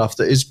sort of stuff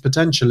that is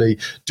potentially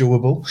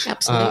doable.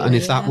 And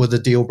if that were the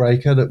deal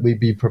breaker, that we'd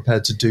be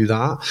prepared to do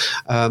that.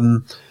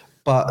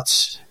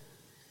 But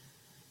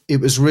it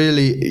was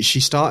really,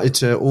 she started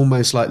to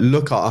almost like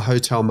look at a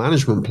hotel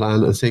management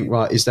plan and think,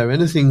 right, is there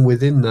anything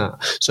within that?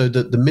 So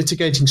that the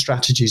mitigating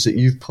strategies that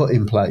you've put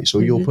in place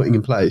or you're putting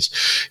in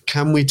place,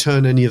 can we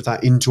turn any of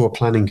that into a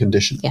planning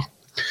condition? Yeah.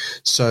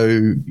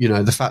 So,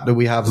 the fact that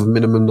we have a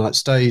minimum night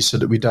stays so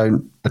that we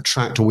don't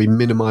attract or we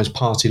minimize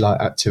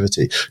party-like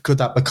activity, could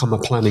that become a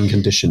planning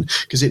condition?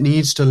 Because it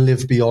needs to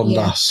live beyond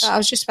us. I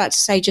was just about to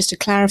say, just to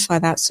clarify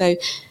that. So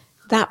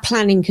that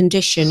planning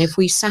condition, if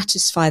we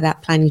satisfy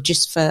that planning,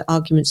 just for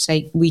argument's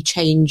sake, we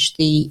change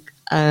the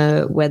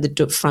where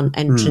the front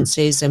entrance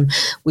is and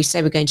we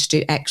say we're going to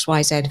do X,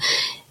 Y, Z.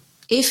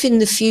 If in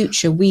the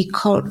future we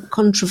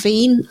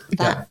contravene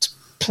that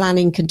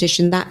planning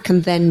condition, that can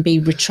then be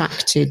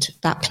retracted,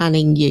 that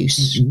planning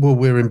use. Well,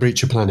 we're in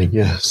breach of planning,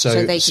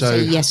 So they can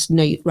say yes,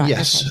 no, right.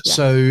 Yes, okay,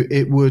 so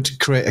it would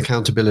create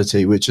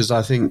accountability, which is,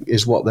 I think,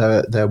 is what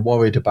they're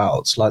worried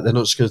about. Like, they're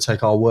not just going to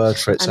take our word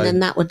for it. And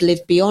then that would live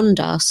beyond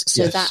us.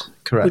 So that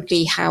correct. would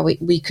be how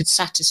we could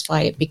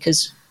satisfy it,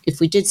 because if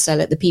we did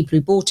sell it, the people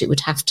who bought it would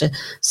have to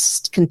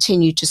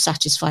continue to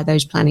satisfy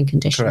those planning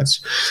conditions.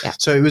 Correct. Yeah.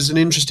 So it was an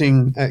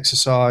interesting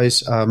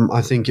exercise.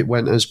 I think it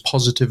went as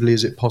positively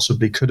as it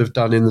possibly could have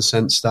done, in the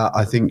sense that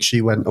I think she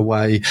went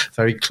away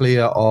very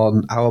clear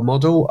on our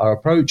model, our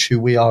approach, who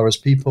we are as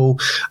people,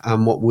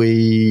 and what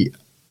we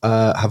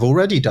have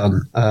already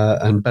done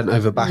and bent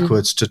over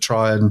backwards to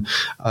try and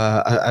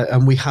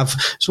we have,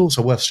 it's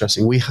also worth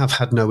stressing, we have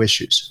had no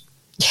issues.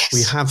 Yes.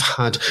 We have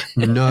had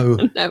no,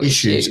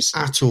 issues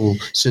at all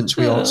since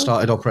we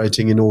started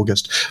operating in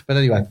August. But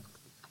anyway,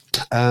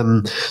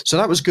 so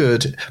that was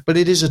good, but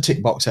it is a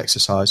tick box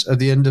exercise. At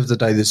the end of the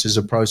day, this is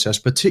a process,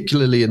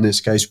 particularly in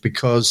this case,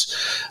 because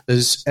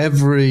there's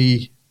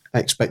every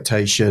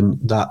expectation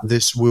that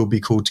this will be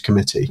called to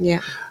committee.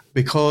 Yeah.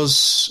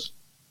 Because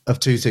of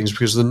two things,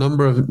 because the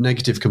number of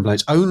negative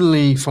complaints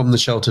only from the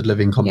sheltered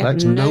living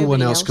complex, no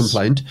one else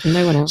complained.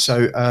 No one else.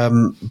 So,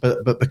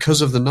 but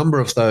because of the number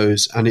of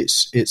those and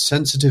its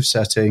sensitive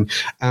setting,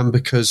 and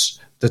because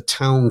the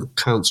town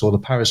council, the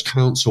parish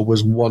council,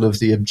 was one of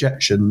the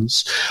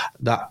objections,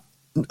 that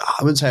I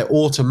wouldn't say it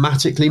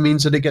automatically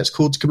means that it gets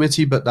called to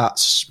committee, but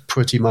that's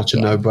pretty much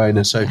a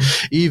no-brainer. So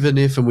even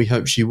if, and we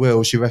hope she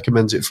will, she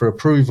recommends it for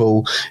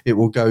approval, it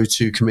will go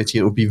to committee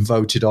and it will be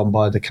voted on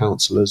by the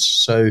councillors.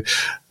 So,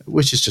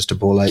 which is just a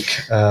ball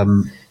ache, at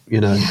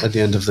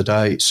the end of the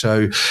day.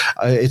 So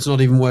it's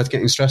not even worth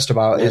getting stressed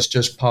about. It's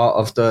just part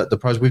of the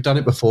process. We've done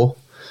it before.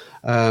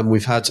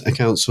 We've had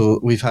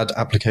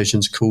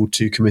applications called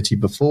to committee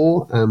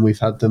before, and we've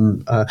had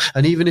them,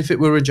 and even if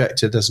it were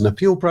rejected, there's an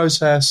appeal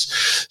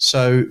process.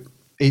 So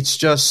it's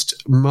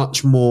just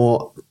much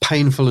more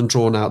painful and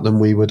drawn out than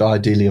we would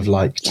ideally have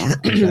liked.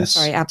 Yeah,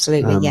 sorry,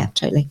 absolutely.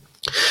 totally.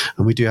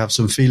 And we do have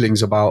some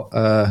feelings about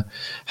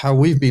how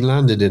we've been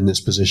landed in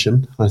this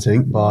position, I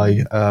think,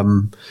 by how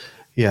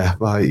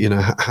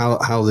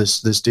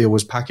this deal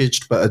was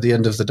packaged. But at the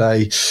end of the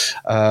day,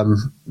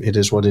 it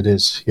is what it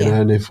is, you know.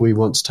 And if we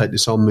want to take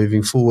this on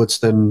moving forwards,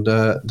 then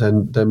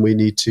we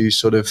need to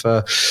sort of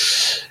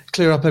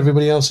clear up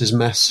everybody else's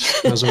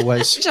mess, as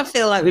always. Which I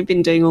feel like we've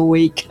been doing all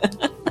week.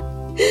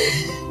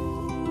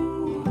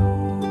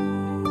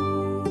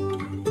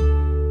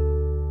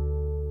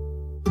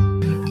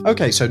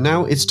 Okay, so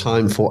now it's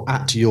time for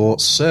At Your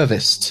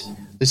Service.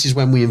 This is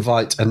when we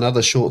invite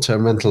another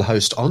short-term rental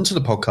host onto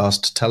the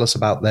podcast to tell us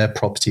about their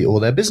property or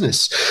their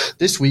business.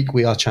 This week,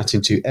 we are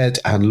chatting to Ed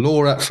and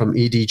Laura from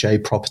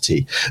EDJ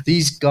Property.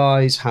 These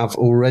guys have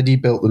already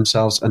built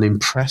themselves an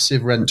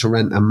impressive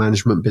rent-to-rent and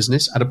management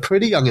business at a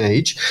pretty young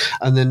age,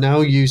 and they're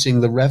now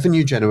using the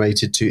revenue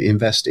generated to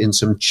invest in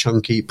some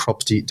chunky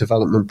property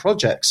development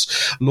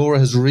projects. Laura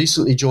has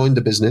recently joined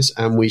the business,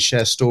 and we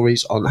share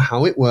stories on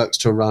how it works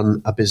to run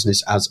a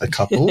business as a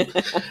couple.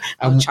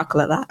 I'll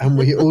chuckle at that. And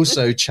we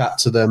also chat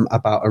to them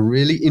about a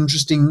really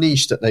interesting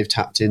niche that they've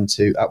tapped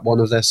into at one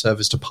of their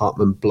serviced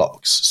apartment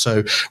blocks.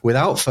 So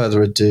without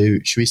further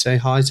ado, should we say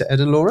hi to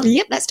Ed and Laura?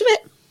 Yep, let's do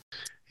it.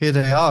 here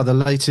they are, the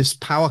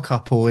latest power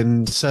couple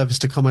in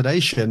serviced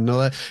accommodation.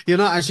 You're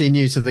not actually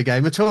new to the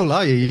game at all,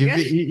 are you?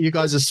 You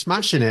guys are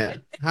smashing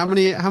it. How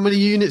many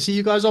units are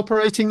you guys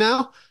operating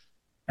now?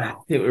 I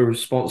think we're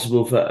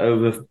responsible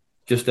for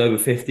just over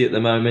 50 at the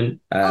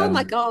moment. Oh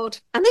my God.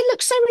 And they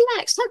look so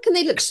relaxed. How can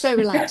they look so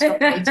relaxed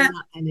operating that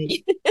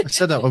many? I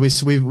said that when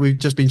we've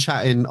just been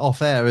chatting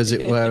off air, as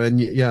it were, and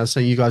yeah,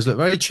 so you guys look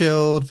very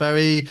chilled,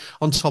 very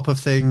on top of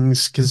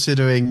things,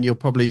 considering you're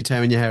probably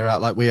tearing your hair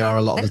out like we are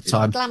a lot of the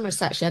time.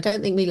 Glamorous, actually. I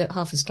don't think we look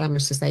half as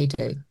glamorous as they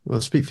do. Well,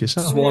 speak for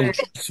yourself.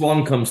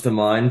 Swan comes to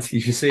mind.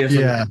 You should see us.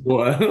 Yeah.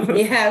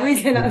 Yeah, we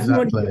can have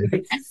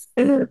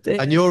Exactly.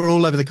 And you're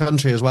all over the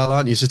country as well,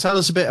 aren't you? So tell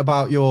us a bit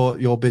about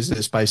your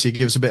business, basically.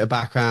 Give us a bit of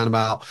background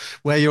about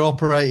where you're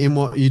operating,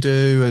 what you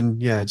do,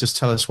 and yeah, just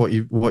tell us what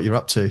you're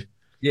up to.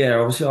 Yeah,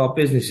 obviously our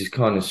business is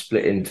kind of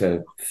split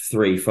into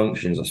three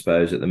functions, I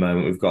suppose, at the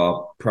moment. We've got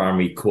our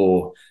primary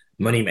core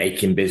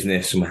money-making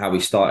business and how we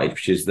started,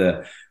 which is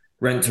the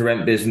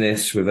rent-to-rent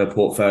business with a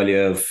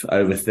portfolio of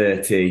over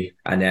 30.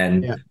 And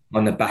then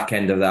on the back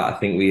end of that, I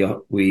think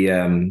we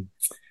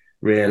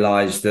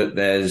realised that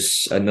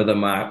there's another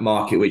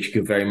market which you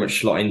could very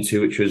much slot into,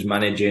 which was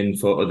managing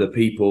for other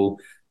people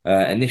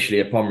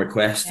initially upon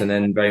request, and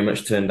then very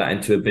much turned that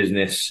into a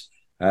business,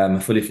 a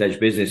fully fledged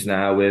business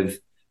now with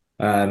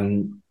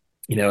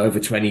over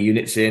 20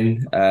 units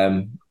in,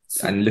 and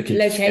looking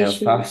to scale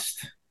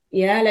fast.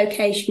 Yeah,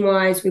 location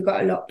wise, we've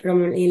got a lot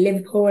predominantly in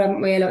Liverpool,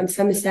 haven't we? A lot in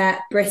Somerset,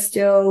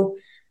 Bristol.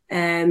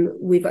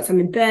 We've got some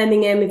in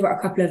Birmingham. We've got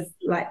a couple of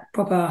like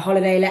proper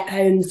holiday let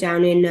homes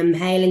down in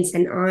Hale and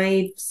St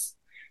Ives.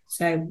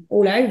 So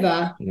all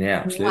over.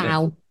 Yeah, absolutely.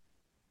 Wow.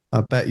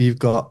 I bet you've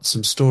got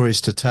some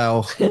stories to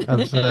tell.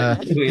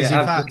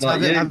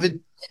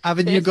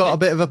 Haven't you got a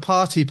bit of a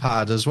party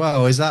pad as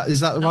well? Is that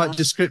the right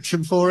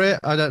description for it?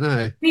 I don't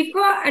know. We've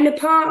got an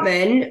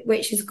apartment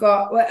which has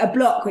got a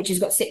block which has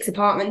got 6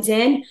 apartments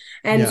in.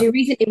 So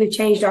recently we've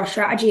changed our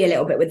strategy a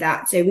little bit with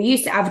that. So we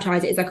used to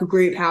advertise it as like a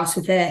group house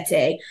for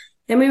 30.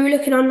 Then we were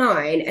looking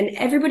online, and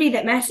everybody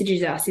that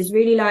messages us is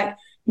really like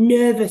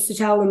nervous to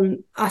tell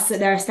us that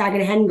they're a stag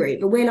and a hen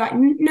group, but we're like,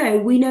 no,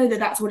 we know that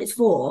that's what it's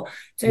for.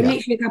 So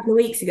literally a couple of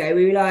weeks ago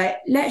we were like,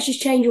 let's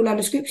just change all our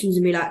descriptions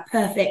and be like,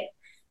 perfect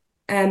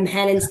hen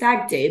and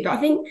stag do. But I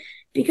think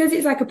because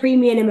it's like a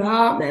premium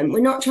apartment,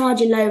 we're not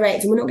charging low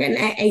rates and we're not getting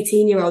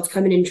 18-year-olds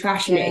coming and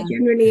trashing it. It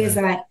generally is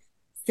like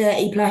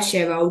 30 plus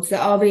year olds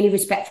that are really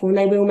respectful, and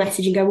they will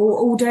message and go,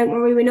 oh, don't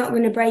worry, we're not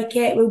going to break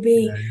it, we'll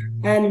be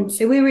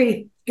so we're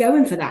really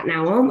going for that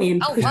now, aren't we?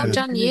 Well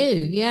done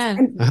you. Yeah.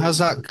 How's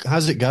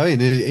it going?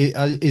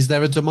 Is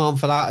there a demand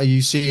for that? Are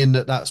you seeing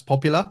that that's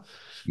popular?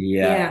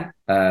 Yeah.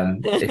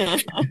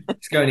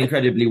 It's going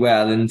incredibly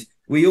well, and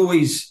we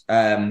always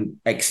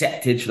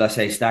accepted, should I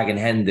say, stag and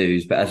hen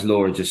do's, but as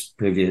Laura just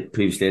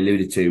previously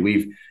alluded to,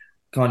 we've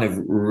kind of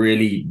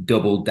really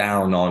doubled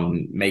down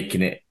on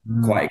making it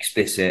quite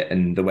explicit,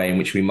 and the way in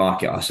which we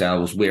market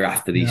ourselves, we're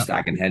after these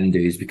stag and hen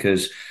do's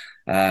because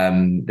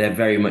they're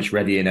very much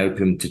ready and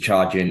open to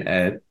charging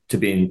to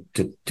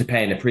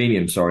paying a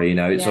premium. It's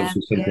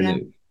obviously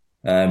something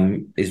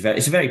that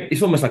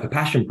it's almost like a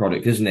passion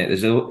product, isn't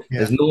it?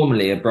 There's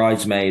normally a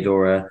bridesmaid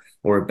or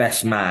a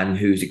best man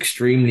who's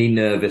extremely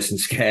nervous and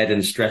scared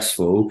and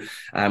stressful,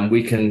 and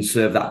we can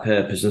serve that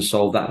purpose and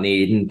solve that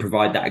need and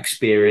provide that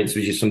experience,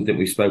 which is something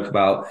we spoke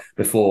about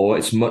before.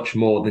 It's much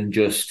more than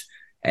just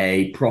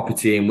a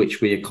property in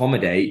which we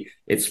accommodate.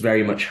 It's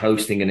very much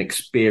hosting an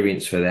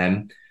experience for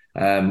them,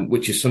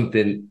 which is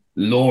something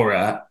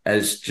Laura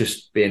has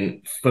just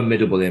been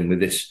formidable in with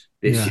this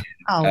year.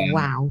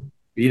 Wow.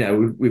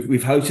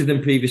 We've hosted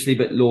them previously,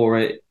 but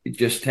Laura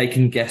just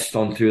taken guests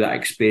on through that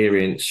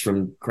experience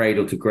from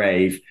cradle to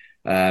grave.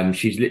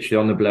 She's literally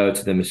on the blower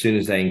to them as soon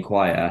as they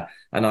inquire.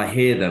 And I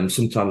hear them,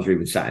 sometimes we're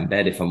even sat in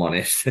bed, if I'm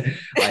honest.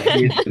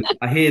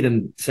 I hear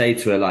them say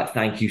to her, like,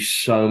 thank you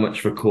so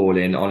much for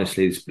calling.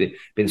 Honestly, it's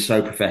been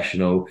so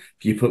professional.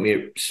 You put me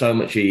at so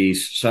much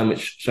ease, so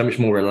much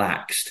more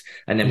relaxed.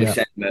 And then we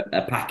send them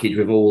a package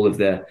with all of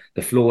the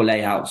floor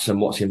layouts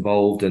and what's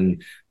involved,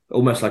 and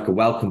almost like a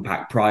welcome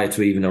pack prior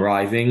to even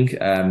arriving,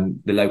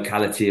 the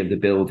locality of the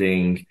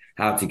building,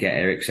 how to get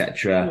here,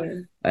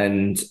 etc.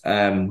 And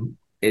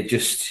it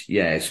just,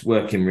 it's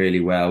working really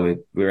well.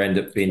 We end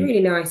up being really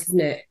nice, isn't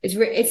it? It's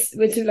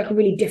like a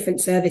really different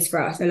service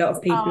for us. A lot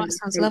of people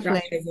sounds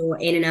lovely. Or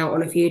in and out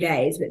on a few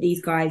days, but these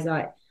guys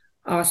are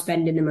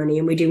spending the money,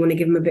 and we do want to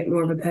give them a bit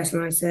more of a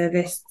personalised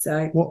service.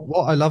 So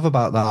what I love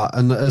about that,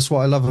 and that's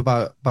what I love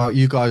about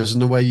you guys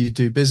and the way you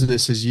do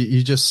business, is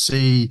you just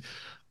see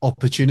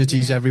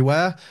opportunities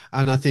everywhere.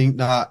 And I think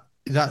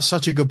that's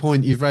such a good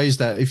point you've raised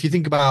there. If you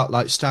think about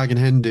like stag and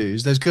hen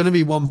do's, there's going to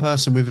be one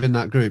person within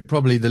that group,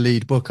 probably the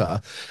lead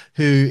booker,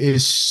 who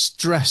is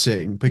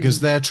stressing because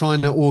they're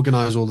trying to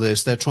organize all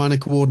this. They're trying to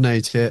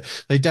coordinate it.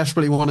 They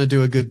desperately want to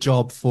do a good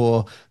job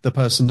for the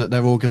person that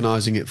they're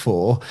organizing it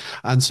for.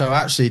 And so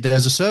actually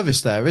there's a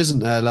service there, isn't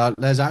there? Like,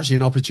 there's actually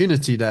an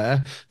opportunity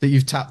there that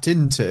you've tapped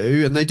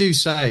into. And they do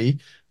say,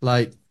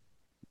 like,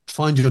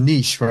 find your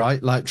niche,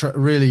 right? Like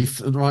really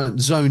right,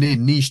 zone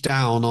in, niche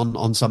down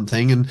on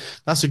something. And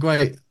that's a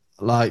great,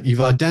 like you've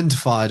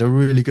identified a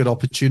really good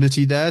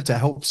opportunity there to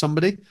help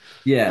somebody.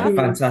 Yeah,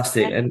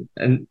 fantastic.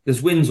 And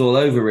there's wins all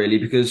over really,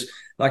 because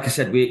like I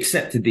said, we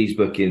accepted these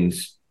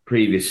bookings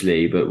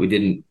previously, but we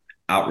didn't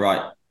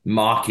outright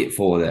market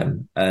for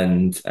them.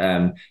 And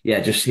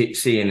just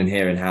seeing and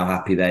hearing how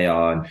happy they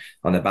are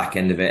on the back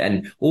end of it.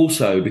 And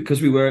also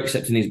because we were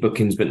accepting these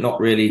bookings, but not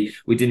really,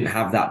 we didn't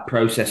have that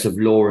process of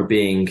Laura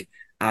being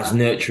as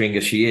nurturing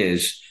as she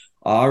is.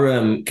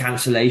 Our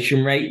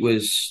cancellation rate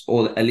was,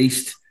 or at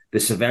least the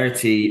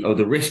severity or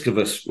the risk of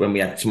us when we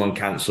had someone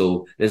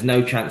cancel, there's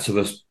no chance of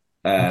us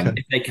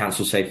if they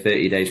cancel, say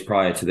 30 days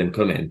prior to them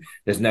coming,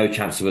 there's no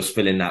chance of us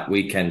filling that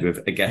weekend with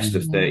a guest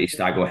of 30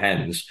 stag or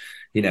hens.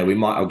 You know, we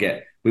might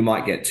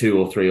get 2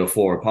 or 3 or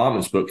 4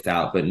 apartments booked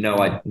out, but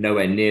nowhere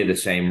near the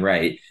same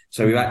rate.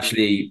 So we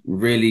actually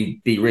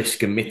really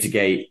de-risk and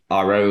mitigate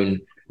our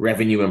own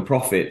revenue and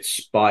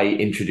profits by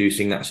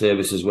introducing that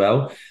service as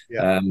well.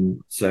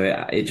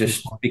 So it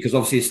just, because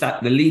obviously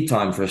the lead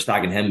time for a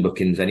stag and hen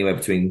booking is anywhere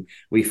between,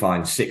 we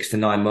find 6 to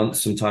 9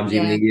 months, sometimes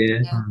even a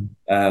year.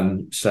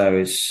 So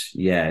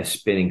it's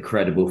been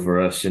incredible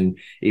for us. And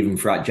even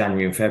throughout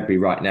January and February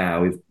right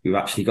now, we've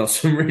actually got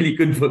some really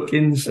good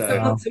bookings.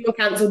 Someone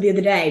cancelled the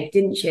other day,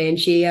 didn't she? And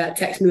she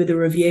texted me with a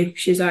review.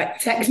 She was like,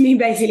 text me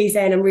basically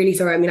saying, I'm really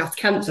sorry, I'm going to have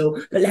to cancel,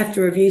 but left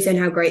a review saying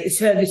how great the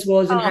service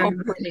was and how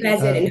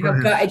pleasant and how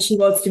gutted she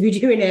was to be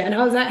doing it. And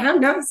I was like, how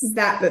nice is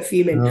that? But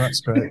fuming. Oh,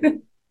 that's great.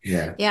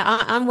 Yeah,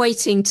 I'm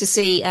waiting to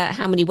see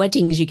how many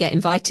weddings you get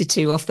invited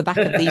to off the back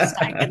of these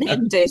stag and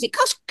hen do's. It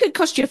could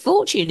cost you a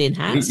fortune in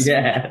house.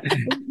 Yeah.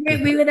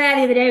 We were there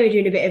the other day, we were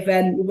doing a bit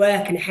of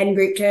work, and a hen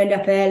group turned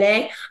up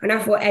early, and I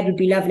thought Ed would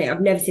be loving it.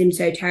 I've never seen him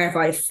so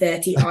terrified of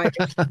 30 Irish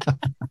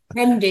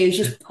hen do's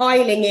just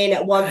piling in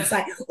at once,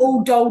 like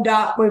all dolled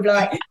up with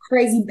like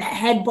crazy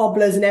head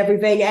bobblers and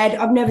everything. Ed,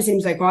 I've never seen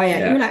him so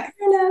quiet. You were like,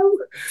 hello.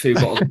 2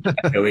 bottles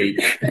a week.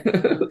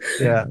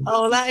 Yeah.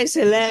 Oh, that is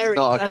hilarious.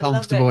 Not a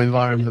comfortable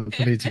environment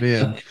for me to be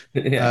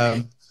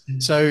in.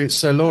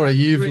 So Laura,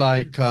 you've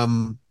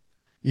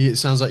it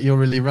sounds like you're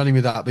really running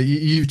with that, but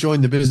you've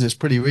joined the business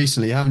pretty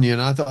recently, haven't you?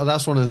 And I thought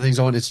that's one of the things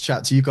I wanted to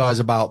chat to you guys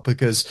about,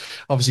 because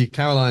obviously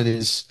Caroline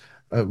is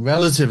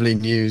relatively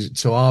new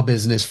to our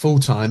business full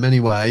time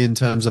anyway, in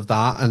terms of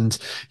that. And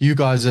you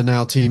guys are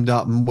now teamed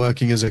up and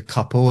working as a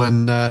couple.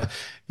 And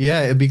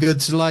it'd be good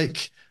to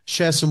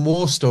share some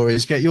war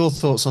stories, get your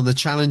thoughts on the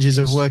challenges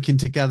of working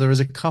together as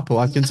a couple.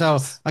 I can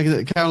tell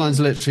Caroline's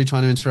literally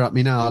trying to interrupt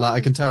me now.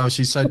 I can tell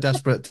she's so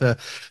desperate to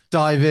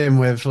dive in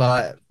with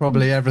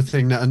probably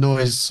everything that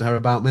annoys her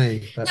about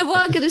me. But what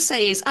I'm going to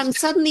say is I'm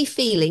suddenly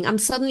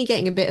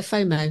getting a bit of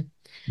FOMO.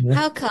 Yeah.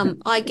 How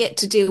come I get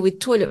to deal with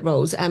toilet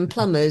rolls and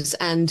plumbers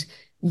and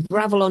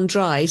gravel on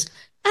drives,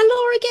 and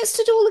Laura gets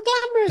to do all the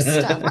glamorous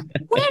stuff?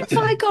 Where have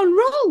I gone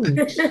wrong?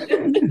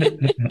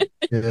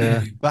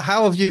 Yeah, but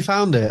how have you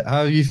found it?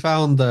 How have you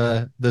found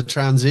the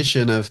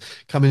transition of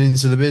coming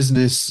into the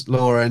business,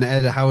 Laura, and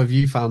Ed? How have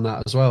you found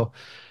that as well?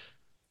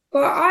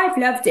 Well, I've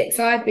loved it, because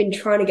I've been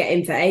trying to get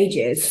in for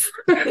ages.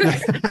 And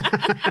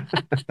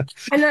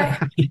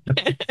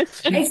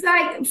it's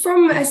like,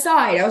 from a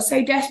side, I was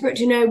so desperate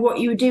to know what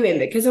you were doing,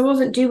 because I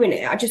wasn't doing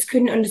it. I just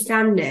couldn't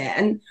understand it.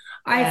 And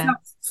I felt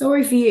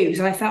sorry for you,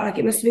 because I felt like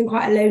it must have been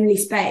quite a lonely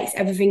space,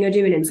 everything you're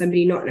doing, and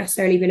somebody not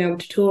necessarily being able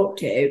to talk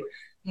to.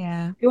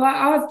 Yeah.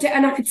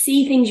 And I could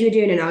see things you were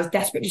doing, and I was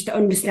desperate just to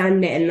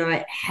understand it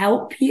and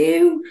help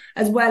you,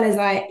 as well as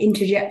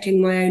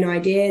interjecting my own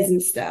ideas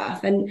and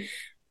stuff. And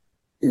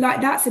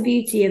that's the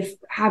beauty of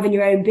having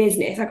your own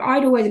business.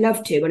 I'd always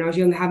loved to, when I was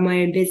younger, have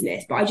my own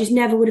business, but I just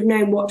never would have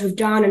known what to have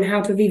done and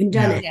how to have even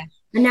done it. Yeah.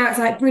 And now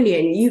it's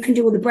brilliant. You can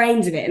do all the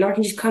brains of it, and I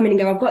can just come in and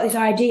go, I've got this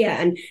idea.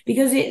 And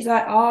because it's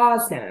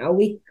ours now,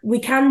 we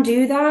can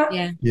do that.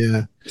 Yeah.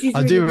 Yeah.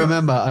 I do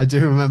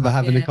remember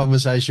having a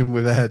conversation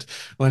with Ed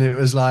when it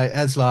was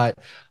Ed's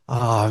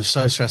I'm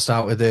so stressed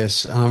out with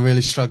this, and I'm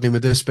really struggling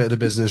with this bit of the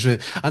business.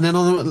 And then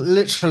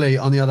literally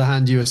on the other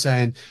hand, you were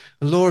saying,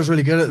 Laura's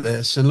really good at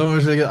this, and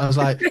Laura's really good. I was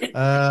like,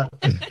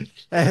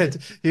 Ed,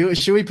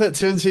 should we put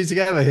 2 and 2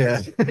 together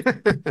here?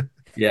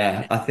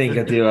 Yeah, I think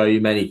I do owe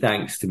you many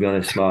thanks, to be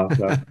honest, Mark.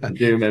 I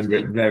do remember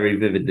it very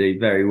vividly,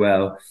 very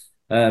well.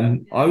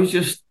 I was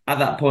just at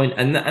that point,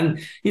 and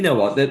you know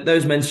what,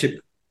 those mentorship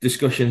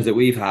discussions that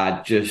we've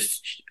had,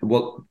 just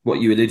what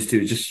you alluded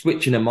to, just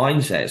switching a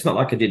mindset. It's not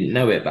like I didn't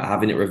know it, but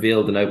having it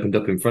revealed and opened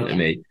up in front of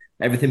me,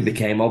 everything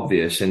became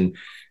obvious, and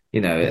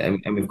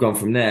and we've gone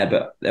from there.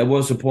 But there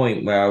was a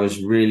point where I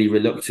was really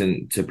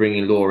reluctant to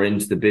bringing Laura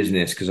into the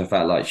business, because I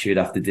felt like she would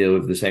have to deal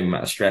with the same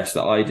amount of stress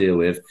that I deal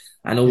with.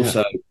 And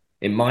also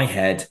in my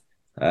head,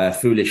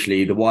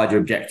 foolishly, the wider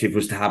objective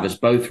was to have us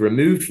both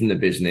removed from the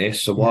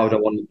business. So why would I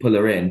want to pull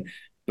her in?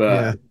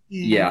 But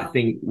I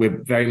think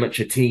we're very much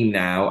a team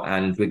now,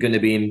 and we're going to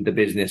be in the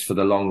business for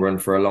the long run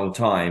for a long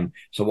time.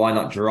 So why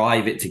not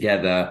drive it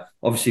together?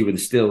 Obviously, with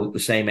still the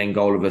same end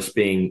goal of us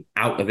being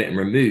out of it and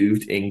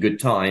removed in good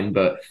time,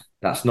 but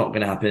that's not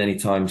going to happen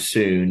anytime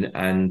soon.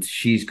 And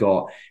she's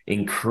got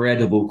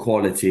incredible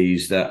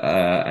qualities that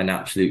are an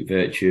absolute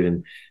virtue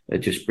and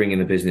are just bringing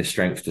the business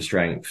strength to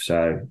strength.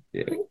 So,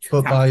 yeah.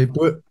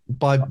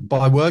 But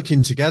by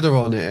working together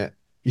on it,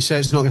 you say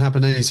it's not going to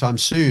happen anytime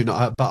soon.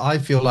 But I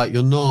feel like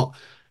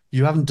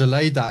you haven't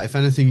delayed that. If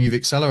anything, you've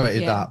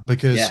accelerated that,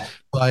 because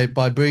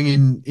by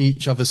bringing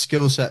each other's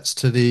skill sets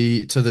to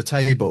the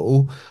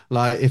table,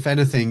 like if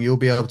anything, you'll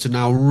be able to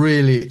now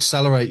really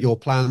accelerate your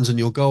plans and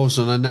your goals.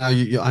 And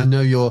I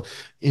know you're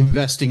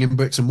investing in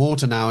bricks and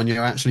mortar now, and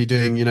you're actually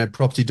doing,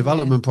 property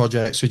development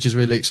projects, which is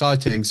really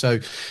exciting. So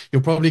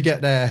you'll probably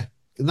get there.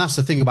 And that's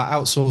the thing about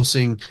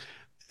outsourcing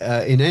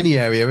in any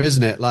area,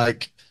 isn't it?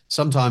 Like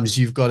sometimes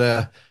you've got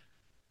to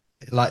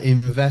like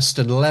invest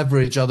and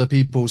leverage other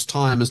people's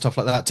time and stuff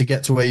like that to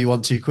get to where you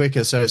want to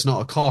quicker. So it's not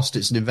a cost,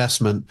 it's an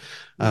investment.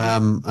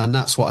 And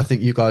that's what I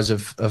think you guys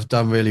have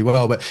done really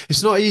well. But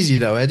it's not easy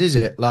though, Ed, is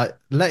it? Like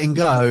letting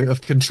go of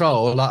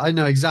control. Like I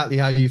know exactly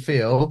how you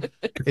feel.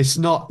 It's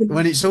not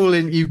when it's all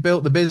in, you've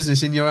built the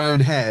business in your own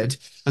head.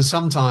 And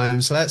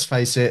sometimes, let's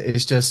face it,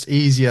 it's just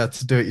easier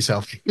to do it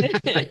yourself.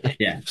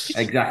 Yeah,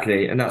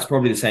 exactly. And that's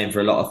probably the same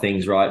for a lot of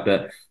things, right?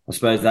 But I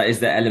suppose that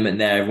is the element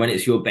there when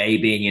it's your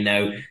baby, and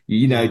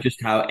you know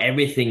just how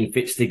everything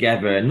fits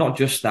together, and not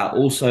just that,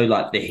 also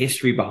like the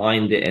history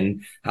behind it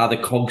and how the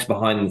cogs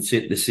behind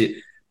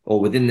the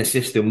or within the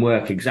system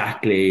work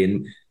exactly.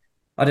 And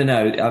I don't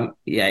know,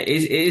 it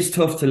is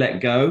tough to let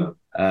go,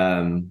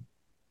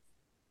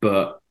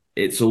 but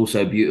it's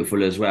also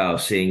beautiful as well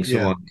seeing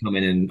someone come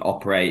in and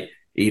operate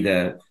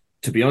either,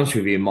 to be honest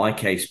with you, in my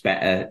case,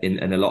 better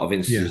in a lot of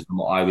instances than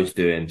what I was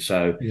doing.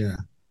 So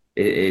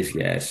it is,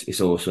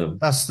 it's awesome.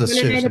 That's the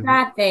shit. The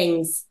bad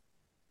things.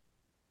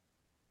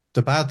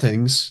 The bad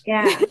things?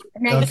 Yeah.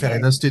 Okay,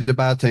 let's do the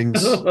bad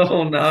things.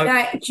 Oh, no.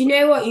 Like, do you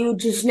know what? You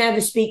just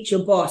never speak to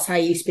your boss how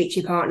you speak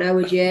to your partner,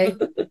 would you?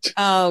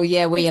 Oh,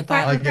 yeah, we are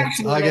bad.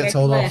 I get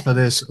told off for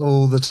this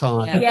all the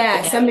time.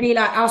 Yeah, somebody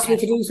like asks me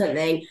to do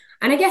something.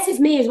 And I guess it's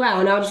me as well.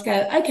 And I'll just go,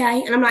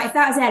 okay. And I'm like, if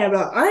that's it, I'm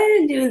like, I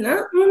ain't doing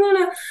that.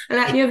 And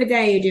like the other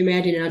day, you do my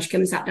head in, I just come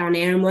and sat down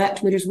here and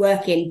worked. We're just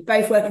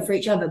both working for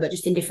each other, but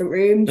just in different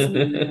rooms.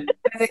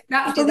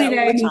 That's probably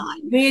the only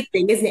weird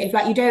thing, isn't it? If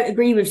like you don't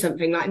agree with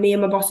something, like me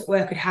and my boss at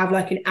work would have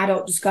like an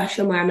adult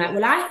discussion where I'm like,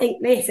 well, I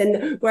think this.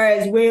 And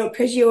whereas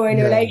because you're in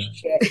a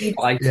relationship, you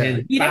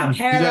don't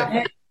care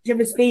about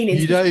each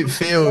feelings. You don't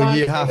feel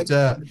you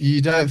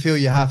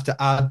have to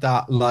add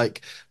that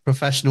like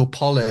professional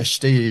polish,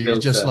 do you? You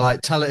just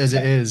like tell it as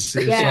it is.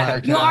 It's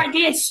like, your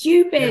idea's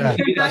stupid.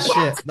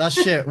 That's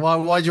shit.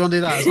 Why do you want to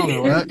do that? It's not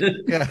gonna work.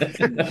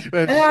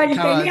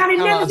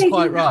 Caroline's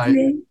quite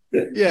right.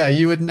 Yeah,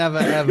 you would never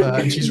ever,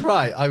 and she's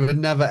right, I would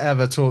never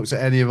ever talk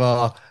to any of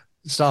our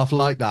staff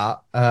like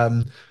that.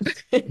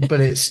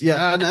 But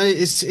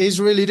it's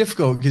really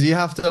difficult because you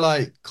have to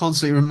like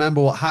constantly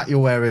remember what hat you're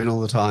wearing all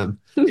the time.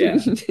 Yeah.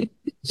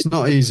 It's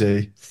not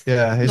easy.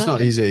 Yeah, it's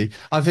not easy.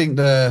 I think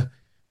the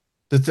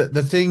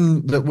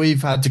thing that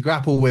we've had to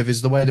grapple with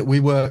is the way that we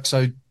work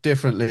so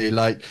differently.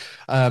 Like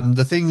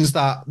the things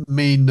that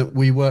mean that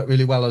we work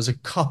really well as a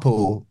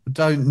couple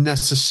don't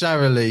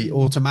necessarily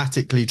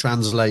automatically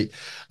translate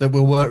that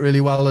we'll work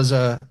really well as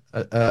a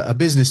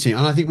business team.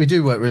 And I think we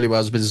do work really well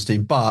as a business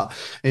team, but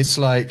it's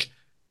like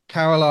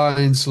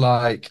Caroline's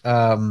like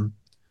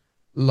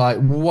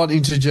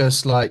wanting to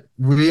just like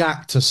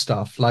react to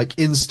stuff like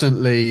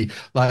instantly,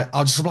 like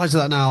I'll just reply to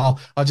that now,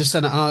 I'll just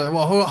send it,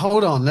 well,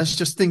 hold on, let's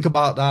just think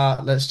about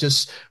that, let's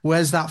just,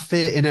 where's that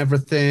fit in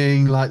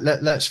everything, like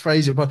let's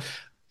phrase it, but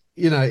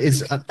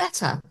it's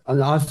better.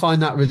 And I find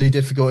that really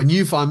difficult, and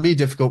you find me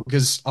difficult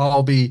because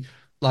I'll be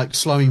like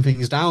slowing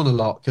things down a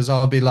lot, because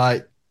I'll be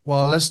like,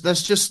 well, let's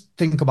just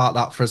think about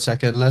that for a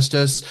second.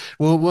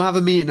 We'll have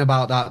a meeting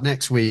about that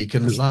next week.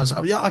 And I was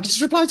like, I can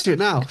just reply to it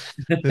now.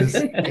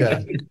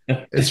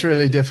 It's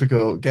really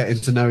difficult getting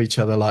to know each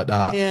other like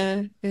that.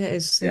 Yeah, it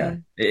is. Yeah,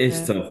 it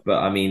is tough. But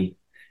I mean,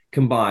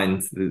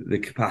 combined, the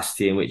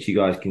capacity in which you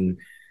guys can,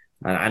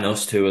 and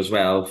us too as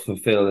well,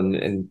 fulfill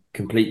and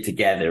complete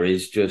together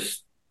is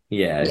just,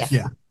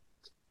 It's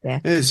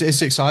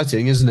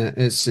exciting, isn't it?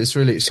 It's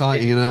really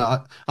exciting.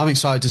 And I'm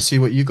excited to see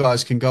what you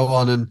guys can go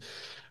on and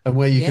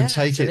where you can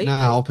take it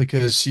now,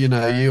 because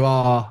you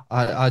are.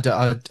 I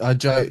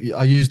joke.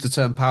 I use the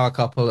term power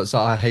couple.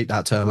 I hate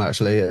that term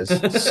actually. It's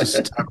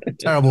just a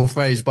terrible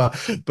phrase,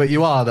 but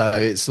you are though.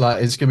 It's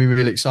like it's going to be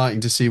really exciting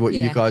to see what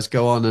you guys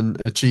go on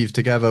and achieve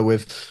together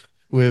with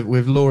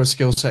Laura's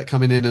skill set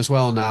coming in as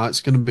well. Now it's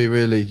going to be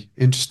really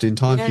interesting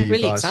time for you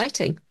really guys.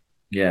 Exciting.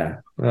 Yeah.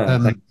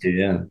 Thank you.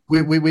 Yeah.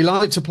 We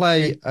like to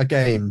play a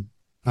game.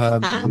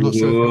 I'm not sure if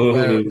you're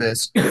aware of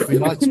this. We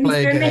like to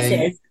play a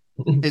game.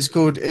 It's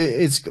called.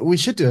 We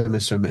should do a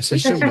Mr. and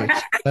Mrs. shouldn't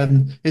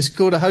we? It's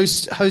called a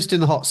host in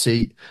the hot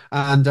seat,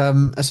 and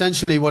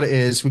essentially what it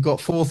is, we've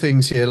got 4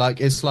 things here. Like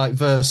it's like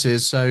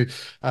verses. So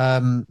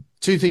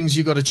two things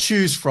you've got to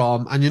choose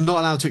from, and you're not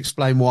allowed to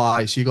explain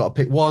why. So you've got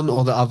to pick one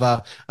or the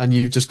other, and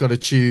you've just got to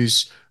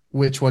choose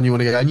which one you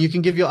want to go. And you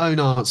can give your own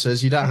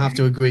answers. You don't have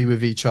to agree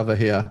with each other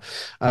here.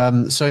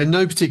 So in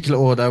no particular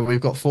order, we've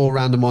got 4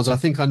 random ones. I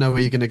think I know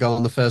where you're going to go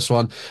on the first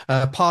one.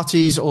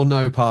 Parties or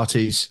no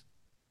parties?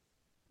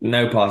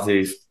 No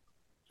parties.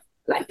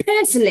 Like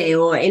personally,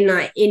 or in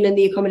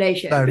the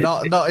accommodation? No,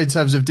 not in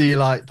terms of do you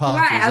like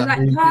parties? Right, I was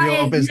like,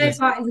 parties, no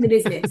parties in the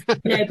business.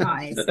 No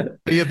parties.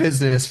 For your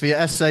business, for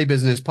your SA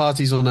business,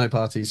 parties or no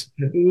parties?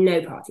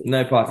 No parties.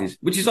 No parties,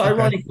 which is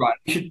ironic, right?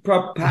 We should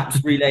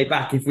perhaps relay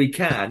back if we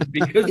can,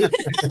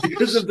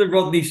 because of the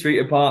Rodney Street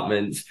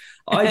apartments.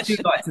 I do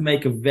like to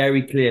make a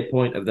very clear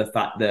point of the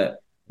fact that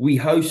we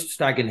host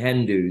stag and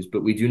hen do's,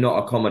 but we do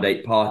not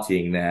accommodate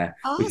partying there,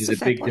 which is a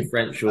big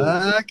differential.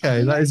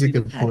 Okay, that is a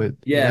good point.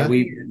 Yeah,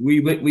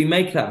 we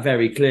make that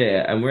very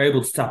clear, and we're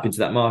able to tap into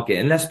that market.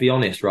 And let's be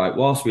honest, right?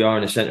 Whilst we are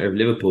in the centre of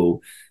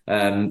Liverpool,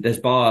 there's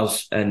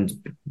bars and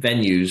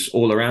venues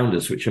all around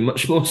us which are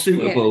much more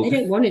suitable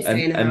they don't want to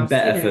stay in a and house,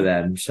 better for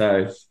them.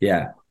 So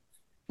yeah.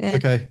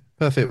 Okay,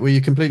 perfect. Well,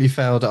 you completely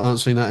failed at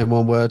answering that in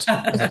one word,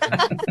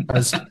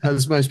 as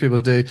most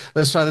people do.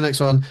 Let's try the next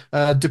one.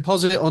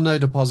 Deposit or no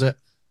deposit?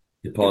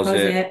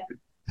 Deposit.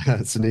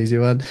 That's an easy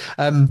one.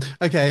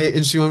 Okay,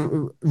 interesting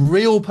one.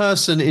 Real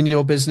person in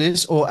your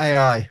business or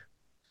AI?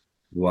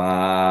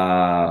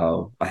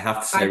 Wow. I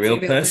have to say real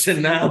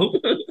person now.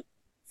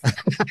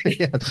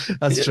 Yeah,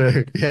 that's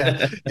true.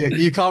 Yeah.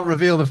 You can't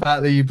reveal the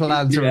fact that you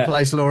plan to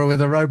replace Laura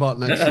with a robot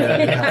next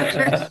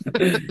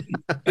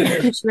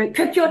year. She's like,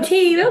 cook your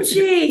tea, will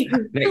she?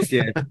 Next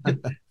year.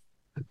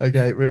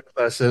 Okay, real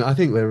person. I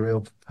think we're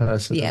real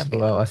person as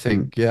well. I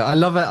think, I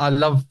love it. I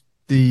love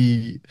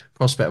the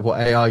prospect of what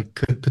AI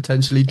could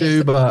potentially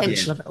do, but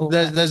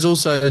there's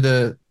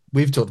also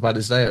we've talked about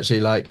this today actually,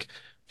 like,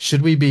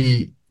 should we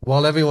be,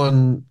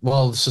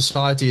 while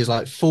society is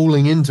like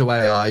falling into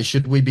AI,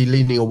 should we be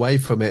leaning away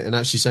from it and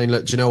actually saying,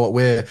 look, do you know what,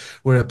 we're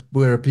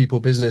a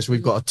people business,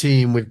 we've got a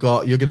team, you're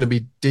going to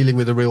be dealing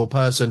with a real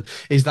person.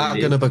 Is that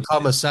going to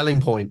become a selling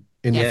point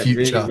in the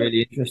future? Really,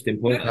 really interesting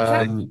point.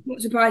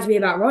 What surprised me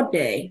about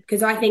Rodney,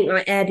 because I think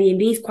like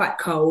Airbnb is quite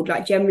cold.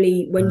 Like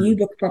generally, when you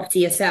book a property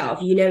yourself,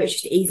 it's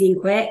just easy and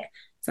quick.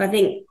 So I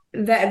think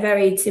they're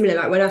very similar.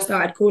 Like when I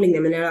started calling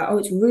them, and they're like, "Oh,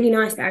 it's really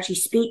nice to actually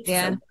speak to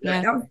someone."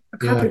 Like, a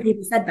couple of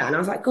people said that, and I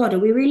was like, "God, are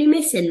we really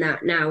missing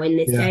that now in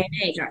this day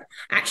and age? Like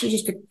actually,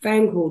 just a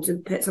phone call to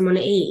put someone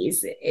at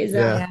ease is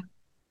I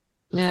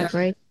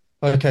agree.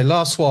 Okay,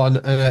 last one.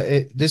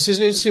 This is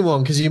an interesting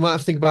one because you might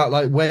have to think about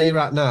like where you're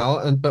at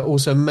now, but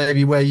also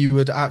maybe where you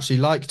would actually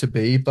like to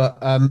be. But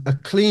a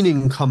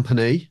cleaning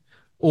company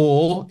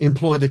or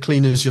employ the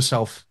cleaners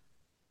yourself.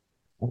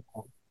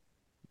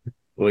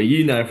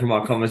 Well, from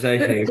our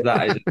conversations,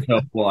 that is a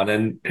tough one,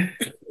 and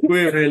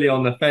we're really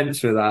on the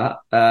fence with that.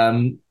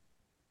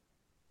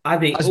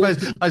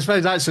 I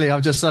suppose actually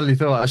I've just suddenly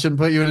thought I shouldn't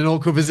put you in an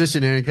awkward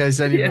position here in case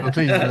any of your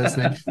cleaners are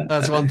listening.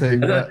 That's one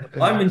thing. But,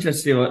 I'm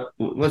interested in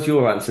what's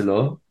your answer,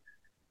 Laura?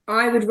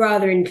 I would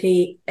rather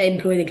employ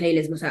the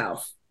cleaners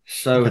myself.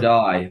 So would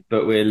I,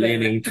 but we're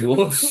leaning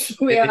towards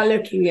we are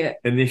looking at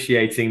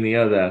initiating the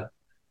other.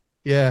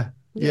 Yeah.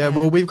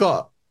 Well, we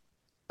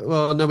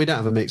don't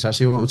have a mix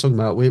actually. What I'm talking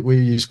about, we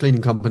use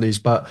cleaning companies,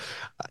 but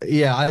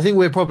I think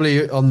we're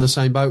probably on the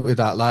same boat with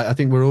that. Like, I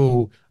think we're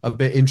all a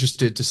bit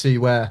interested to see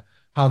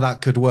how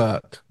that could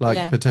work,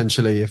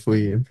 potentially if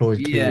we employed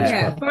cleaners.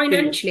 Yeah,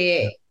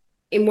 financially,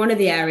 in one of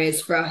the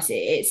areas for us,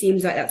 it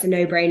seems like that's a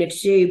no-brainer to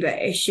do, but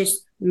it's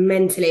just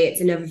mentally,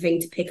 it's another thing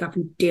to pick up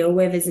and deal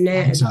with, isn't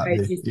it?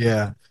 Exactly.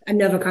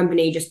 Another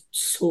company just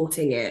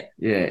sorting it.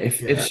 Yeah,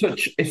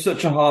 if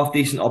such a half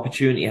decent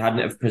opportunity hadn't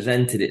have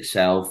presented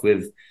itself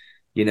with,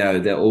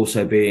 there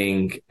also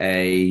being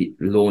a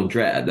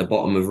laundrette at the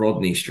bottom of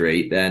Rodney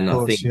Street, then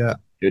I think it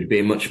would be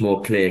a much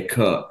more clear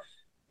cut.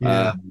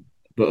 Yeah.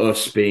 But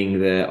us being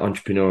the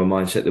entrepreneurial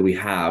mindset that we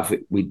have,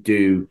 we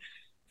do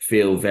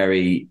feel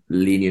very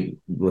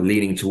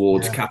leaning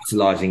towards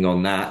capitalizing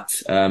on that.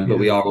 But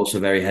we are also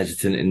very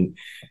hesitant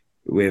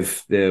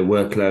with the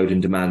workload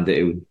and demand that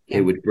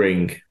it would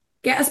bring.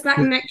 Get us back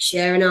next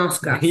year and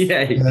ask us.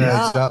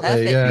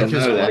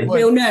 Exactly.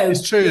 We'll know.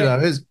 It's true though.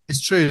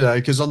 It's true though,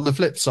 because on the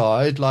flip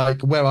side,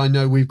 like where I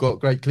know we've got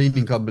great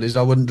cleaning companies,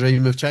 I wouldn't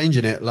dream of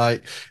changing it.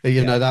 Like,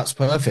 that's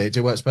perfect.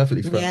 It works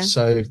perfectly for us.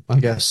 So I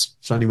guess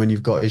it's only when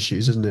you've got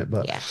issues, isn't it?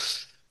 But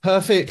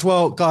perfect.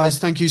 Well, guys,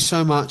 thank you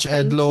so much,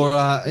 Ed,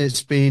 Laura.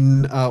 It's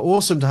been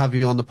awesome to have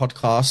you on the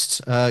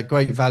podcast.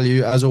 Great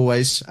value as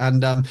always.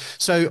 And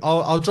so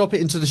I'll drop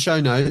it into the show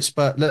notes,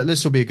 but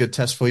this will be a good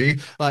test for you.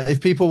 Like, if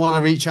people want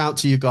to reach out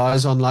to you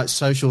guys on like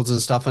socials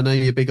and stuff, I know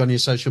you're big on your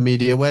social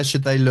media. Where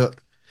should they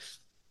look?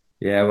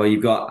 Yeah, well,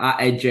 you've got at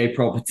EdJ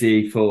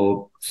Property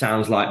for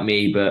sounds like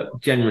me,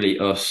 but generally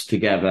us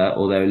together.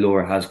 Although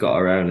Laura has got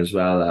her own as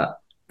well.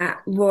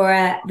 At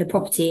Laura, the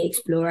Property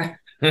Explorer.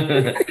 And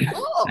then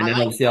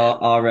obviously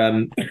our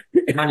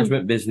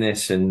management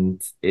business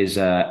is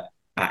at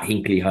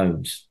Hinkley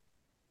Homes.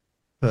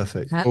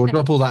 Perfect. We'll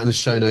drop all that in the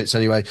show notes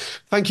anyway.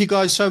 Thank you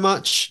guys so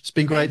much. It's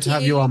been great to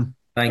have you on.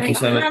 Thank you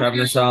so much for having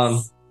us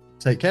on.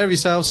 Take care of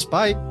yourselves.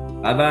 Bye.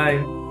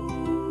 Bye-bye.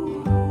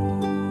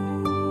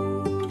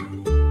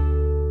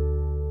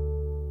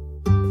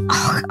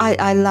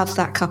 I love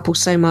that couple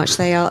so much.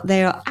 They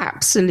are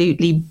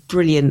absolutely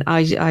brilliant.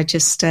 I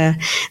just their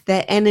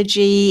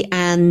energy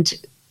and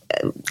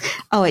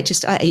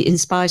it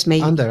inspires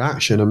me. And their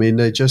action. I mean,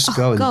 they just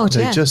go and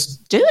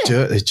just do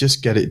it. They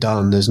just get it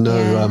done. There's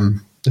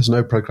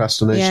no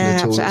procrastination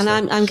at all. And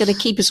I'm going to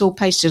keep us all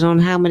posted on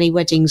how many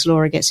weddings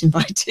Laura gets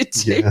invited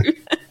to. Yeah.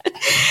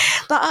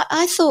 But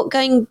I thought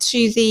going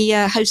to the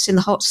host in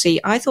the hot seat,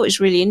 I thought it was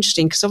really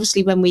interesting because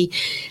obviously when we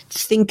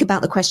think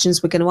about the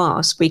questions we're going to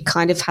ask, we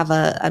kind of have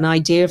an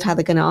idea of how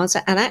they're going to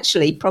answer. And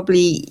actually,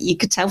 probably you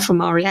could tell from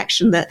our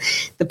reaction that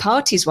the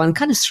parties one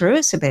kind of threw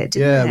us a bit,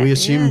 didn't it? We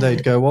assumed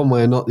they'd go one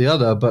way and not the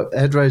other. But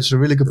Ed raised a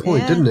really good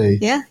point, didn't he?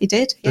 Yeah, he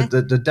did. Yeah.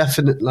 The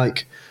definite,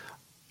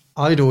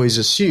 I'd always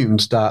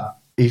assumed that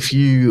if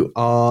you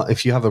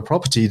have a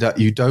property that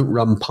you don't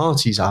run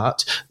parties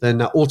at, then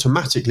that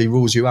automatically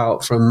rules you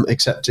out from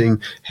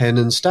accepting hen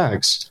and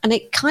stags. And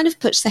it kind of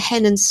puts the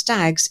hen and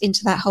stags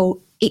into that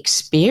whole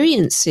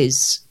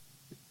experiences.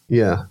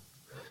 Yeah.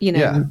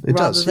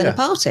 Rather than a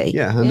party.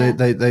 Yeah, and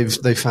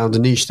they've found a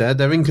niche there.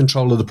 They're in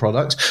control of the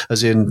product,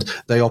 as in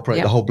they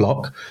operate the whole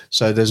block,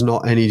 so there's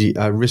not any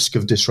risk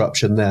of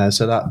disruption there.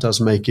 So that does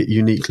make it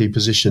uniquely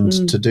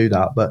positioned to do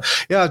that. But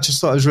I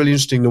just thought it was really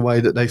interesting the way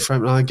that they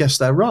framed. And I guess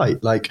they're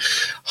right. Like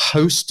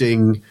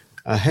hosting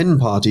a hen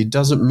party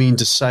doesn't mean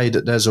to say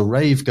that there's a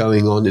rave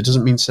going on. It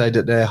doesn't mean to say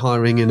that they're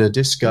hiring in a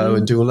disco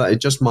and do all that. It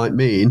just might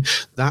mean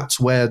that's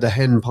where the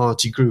hen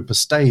party group are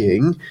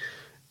staying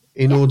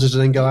in order to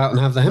then go out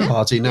and have the hen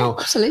party. Now,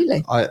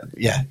 absolutely.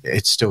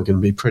 It's still going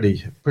to be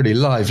pretty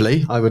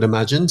lively, I would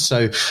imagine.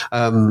 So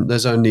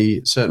there's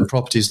only certain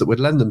properties that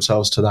would lend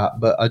themselves to that.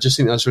 But I just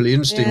think that's really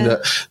interesting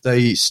that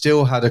they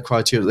still had a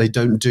criteria that they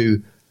don't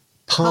do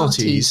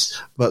parties,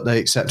 but they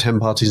accept hen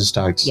parties and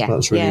stags. Yeah,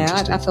 that's really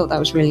interesting. I thought that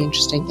was really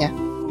interesting,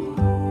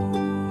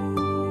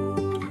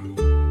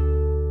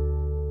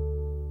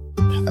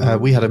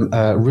 we had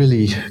a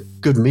really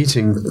good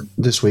meeting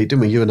this week,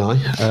 didn't we, you and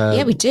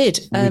I? We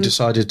did. We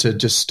decided to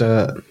just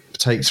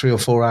take 3 or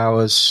 4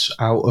 hours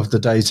out of the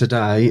day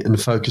today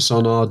and focus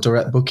on our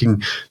direct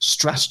booking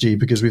strategy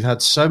because we've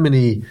had so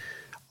many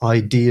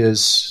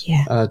ideas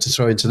to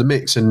throw into the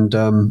mix. And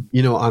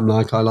you know what I'm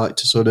like, I like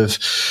to sort of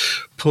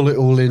pull it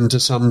all into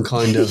some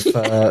kind of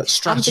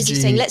strategy. I'm busy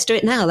saying, let's do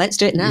it now.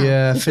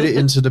 Yeah, fit it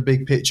into the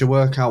big picture,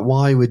 work out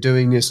why we're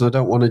doing this. And I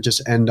don't want to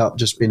just end up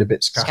just being a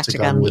bit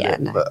scattergun with it.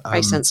 No, but,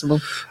 very sensible.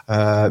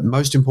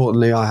 Most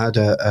importantly, I had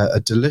a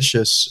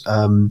delicious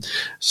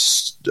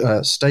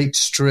steak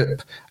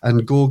strip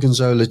and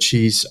gorgonzola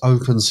cheese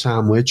open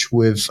sandwich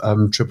with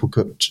triple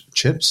cooked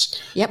chips.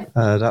 Yep.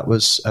 That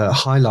was a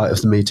highlight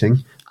of the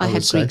meeting. I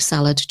had Greek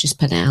salad, just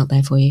put it out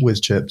there for you.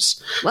 With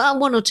chips. Well,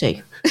 1 or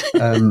 2.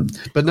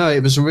 But no,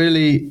 it was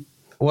really...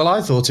 Well,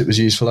 I thought it was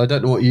useful. I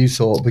don't know what you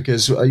thought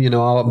because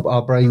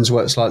our brains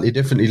work slightly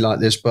differently like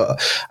this.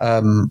 But I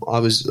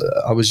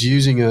was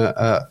using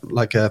a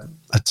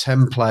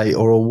template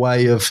or a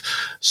way of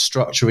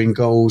structuring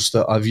goals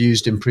that I've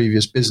used in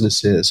previous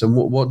businesses. And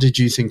what did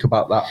you think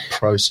about that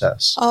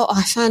process? Oh,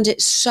 I found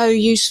it so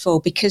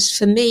useful because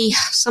for me,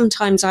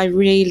 sometimes I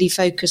really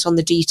focus on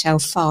the detail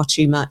far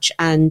too much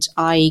and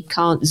I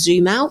can't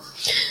zoom out.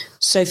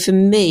 So for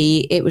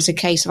me, it was a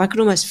case of I could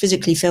almost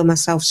physically feel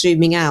myself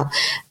zooming out.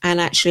 And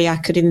actually, I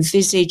could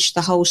envisage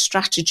the whole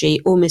strategy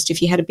almost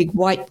if you had a big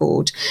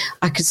whiteboard.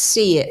 I could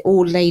see it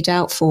all laid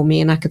out for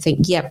me. And I could think,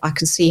 yep, I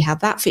can see how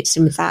that fits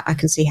in with that. I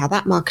can see how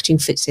that marketing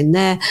fits in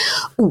there.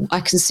 Ooh, I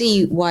can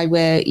see why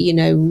we're,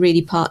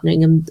 really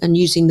partnering and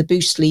using the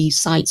Boostly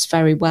sites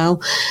very well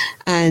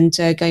and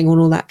going on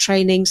all that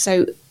training.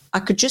 So I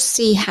could just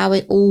see how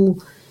it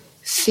all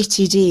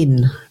fitted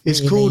in.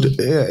 It's called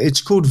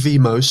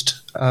VMOST.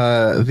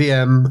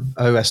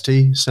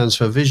 VMOST stands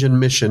for Vision,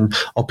 Mission,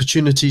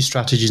 Opportunity,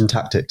 Strategies and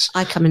Tactics.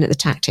 I come in at the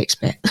tactics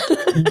bit.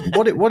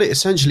 What it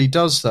essentially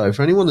does, though,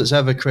 for anyone that's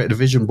ever created a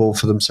vision board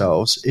for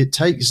themselves, it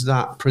takes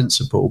that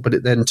principle, but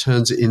it then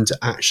turns it into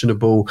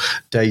actionable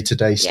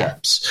day-to-day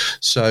steps.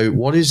 So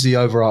what is the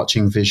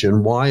overarching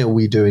vision? Why are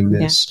we doing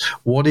this? Yeah.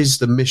 What is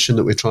the mission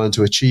that we're trying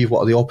to achieve?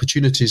 What are the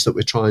opportunities that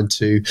we're trying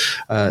to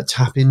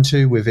tap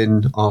into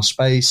within our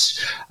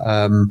space?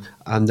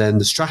 And then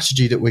the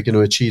strategy that we're going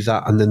to achieve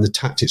that, and then the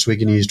tactics we're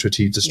going to use to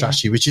achieve the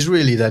strategy, which is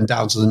really then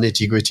down to the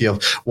nitty-gritty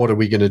of what are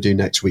we going to do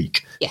next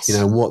week? Yes.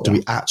 What do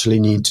we actually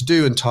need to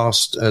do and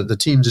task the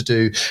team to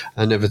do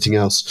and everything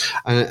else.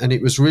 And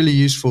it was really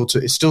useful to,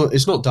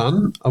 it's not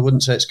done. I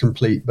wouldn't say it's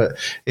complete, but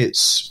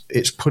it's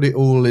put it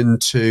all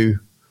into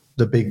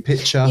the big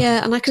picture.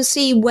 Yeah, and I can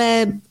see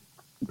where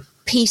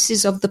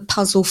pieces of the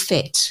puzzle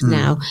fit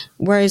now,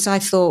 whereas I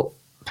thought,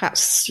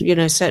 perhaps,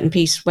 a certain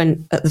piece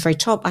went at the very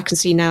top. I can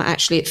see now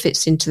actually it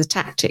fits into the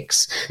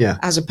tactics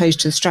as opposed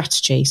to the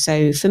strategy.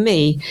 So for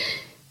me,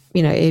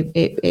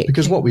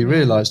 because what we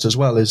realised as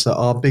well is that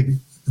our big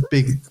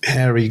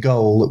hairy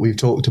goal that we've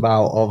talked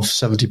about of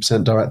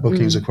 70% direct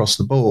bookings across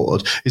the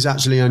board is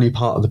actually only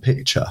part of the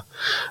picture.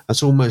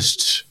 That's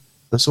almost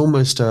That's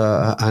almost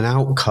an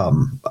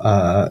outcome,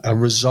 a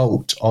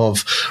result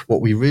of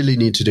what we really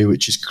need to do,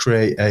 which is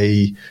create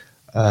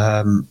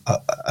an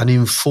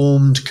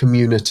informed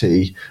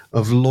community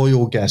of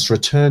loyal guests,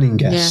 returning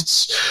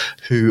guests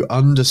who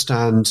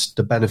understand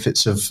the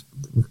benefits of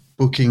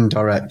booking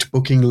direct,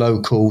 booking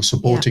local,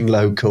 supporting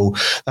local.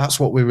 That's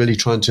what we're really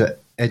trying to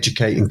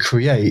educate and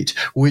create,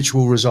 which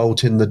will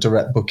result in the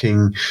direct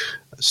booking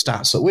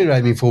stats that we're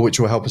aiming for, which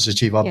will help us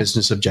achieve our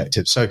business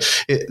objectives. So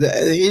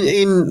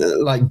in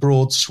like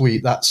broad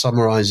sweep, that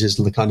summarizes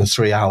the kind of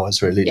 3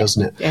 hours really,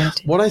 doesn't it? Yeah.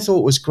 What I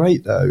thought was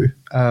great though,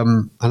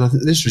 and I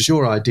think this was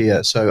your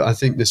idea, so I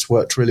think this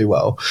worked really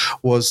well,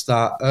 was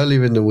that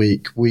earlier in the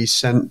week we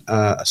sent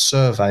a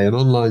survey, an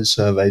online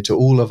survey to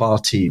all of our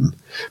team,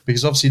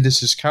 because obviously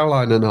this is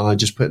Caroline and I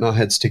just putting our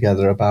heads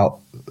together about,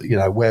 you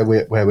know, where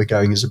we're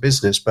going as a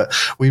business, but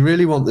we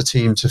really want the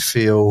team to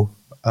feel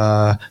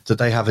that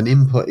they have an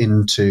input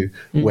into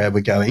where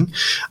we're going,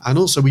 and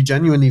also we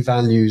genuinely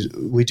value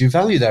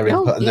their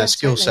input and their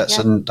skill sets,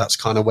 and that's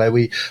kind of where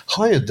we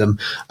hired them.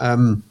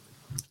 And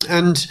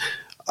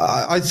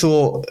I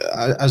thought,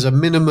 as a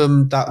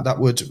minimum, that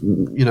would,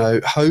 you know,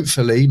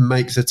 hopefully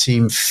make the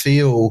team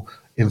feel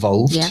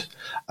involved.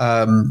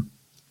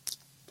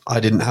 I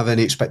didn't have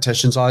any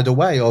expectations either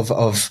way of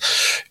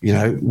you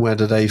know,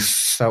 whether they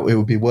felt it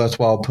would be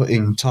worthwhile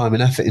putting time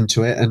and effort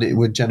into it and it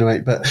would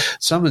generate. But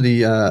some of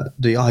the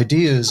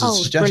ideas and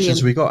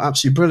suggestions we got,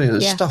 absolutely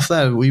brilliant stuff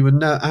there we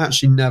would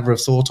actually never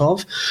have thought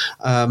of.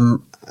 And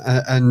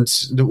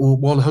will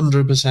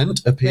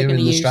 100% appear in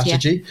the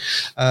strategy.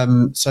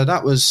 So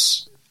that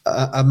was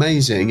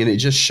amazing. And it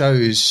just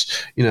shows,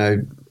 you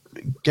know,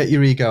 get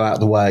your ego out of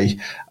the way.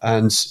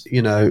 And,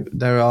 you know,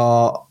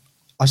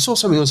 I saw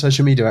something on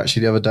social media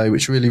actually the other day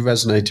which really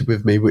resonated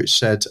with me, which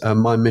said,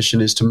 my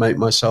mission is to make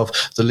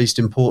myself the least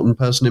important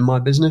person in my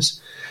business.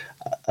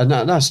 And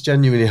that's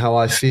genuinely how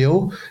I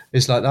feel.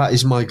 It's like, that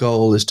is my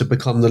goal, is to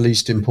become the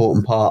least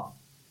important part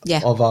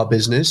of our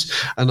business.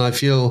 And I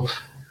feel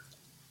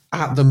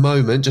at the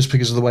moment, just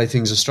because of the way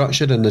things are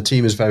structured and the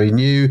team is very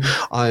new,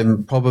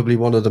 I'm probably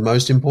one of the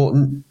most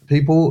important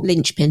people.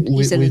 Linchpin.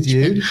 With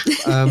you.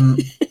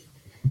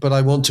 But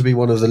I want to be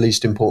one of the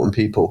least important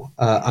people.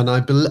 And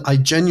I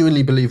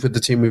genuinely believe with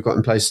the team we've got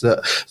in place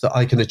that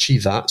I can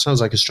achieve that.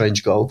 Sounds like a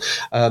strange goal.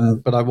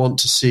 But I want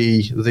to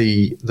see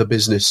the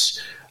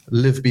business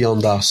live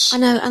beyond us. I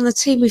know, and the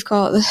team we've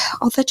got,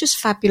 they're just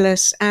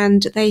fabulous.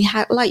 And they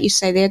had, like you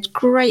say, they had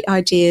great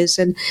ideas.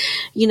 And,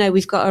 you know,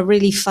 we've got a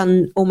really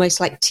fun,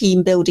 almost like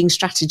team building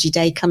strategy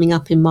day coming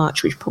up in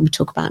March, which we'll probably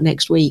talk about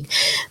next week.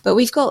 But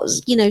we've got,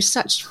 you know,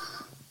 such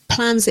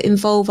plans that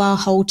involve our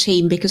whole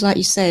team, because like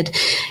you said,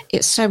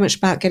 it's so much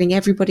about getting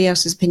everybody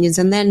else's opinions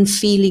and then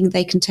feeling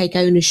they can take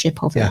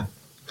ownership of it.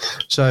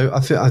 So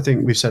I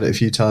think we've said it a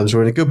few times,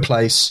 we're in a good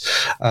place,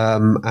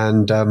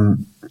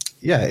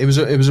 it was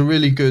a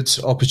really good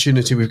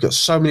opportunity. We've got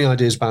so many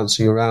ideas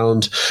bouncing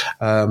around.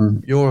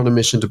 You're on a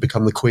mission to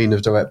become the queen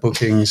of direct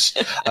bookings,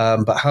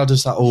 but how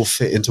does that all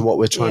fit into what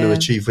we're trying to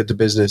achieve with the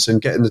business? And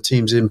getting the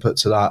team's input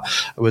to that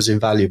was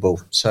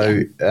invaluable.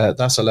 So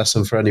that's a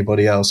lesson for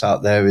anybody else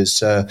out there,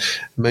 is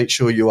make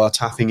sure you are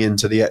tapping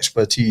into the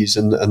expertise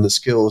and the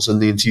skills and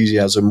the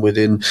enthusiasm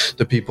within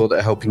the people that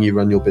are helping you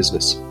run your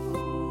business.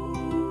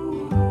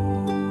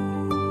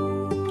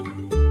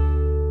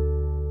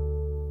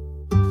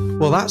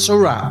 Well, that's a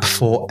wrap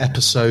for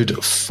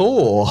episode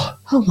 4.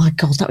 Oh my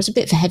God, that was a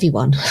bit of a heavy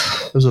one.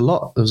 There was a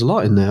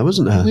lot in there,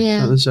 wasn't there?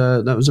 Yeah.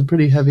 That was a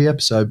pretty heavy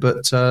episode,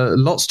 but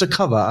lots to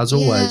cover as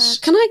always.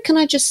 Can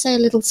I just say a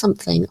little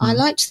something? I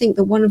like to think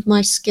that one of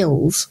my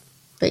skills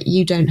that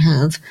you don't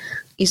have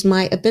is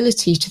my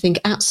ability to think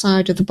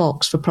outside of the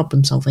box for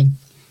problem solving.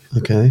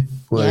 Okay,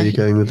 where are you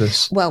going with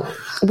this? Well,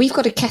 we've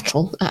got a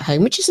kettle at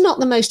home, which is not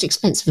the most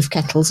expensive of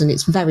kettles, and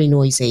it's very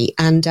noisy,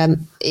 and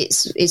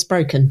it's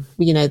broken.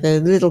 You know,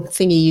 the little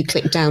thingy you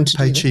click down to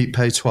pay cheap,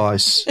 pay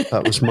twice.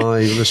 That was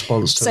my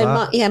response to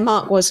that. So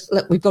Mark was,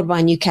 look, we've got to buy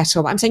a new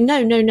kettle. But I'm saying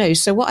no.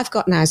 So what I've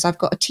got now is I've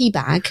got a tea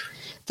bag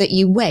that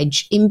you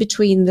wedge in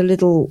between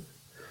the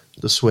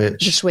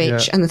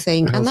switch and the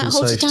thing, Health and that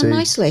holds it down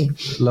nicely.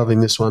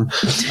 Loving this one.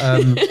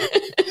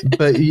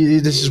 But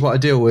this is what I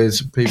deal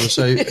with, people.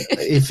 So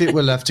if it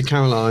were left to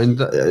Caroline,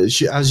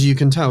 as you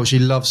can tell, she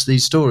loves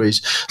these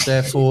stories.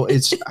 Therefore,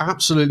 it's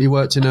absolutely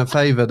worked in her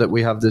favour that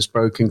we have this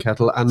broken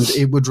kettle, and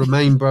it would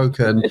remain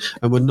broken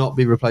and would not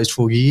be replaced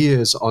for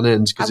years on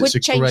end. I would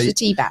change the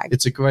tea bag.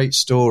 It's a great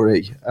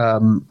story.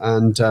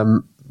 That's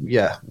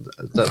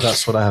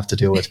what I have to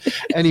deal with.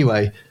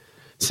 Anyway,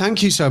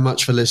 thank you so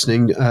much for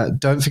listening.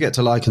 Don't forget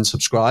to like and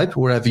subscribe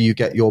wherever you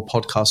get your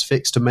podcast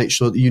fix to make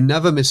sure that you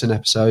never miss an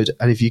episode.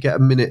 And if you get a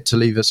minute to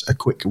leave us a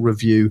quick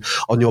review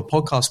on your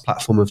podcast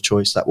platform of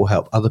choice, that will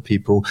help other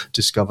people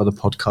discover the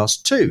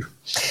podcast too.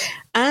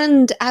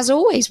 And as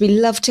always, we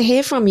love to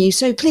hear from you.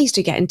 So please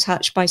do get in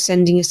touch by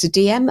sending us a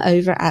DM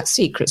over at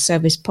Secret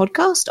Service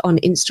Podcast on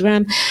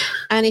Instagram.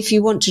 And if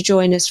you want to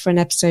join us for an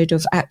episode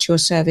of At Your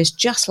Service,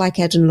 just like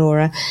Ed and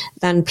Laura,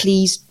 then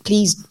please,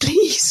 do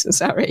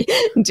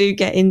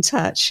get in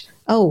touch.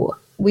 Oh,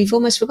 we've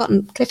almost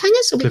forgotten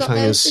cliffhangers. Have we got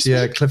those this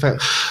week?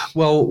 Cliffhanger.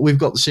 Well, we've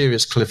got the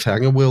serious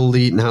cliffhanger. Will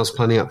the Eaton House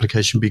planning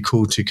application be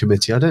called to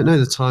committee? I don't know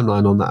the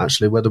timeline on that,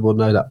 actually, whether we'll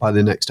know that by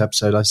the next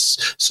episode. I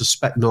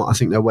suspect not. I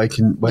think they're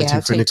waiting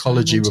for an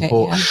ecology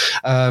report.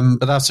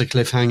 But that's a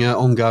cliffhanger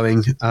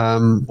ongoing.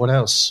 What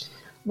else?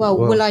 Well,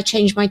 will I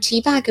change my tea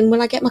bag and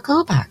will I get my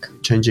car back?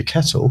 Change your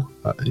kettle?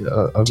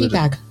 Tea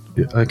bag.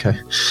 Okay.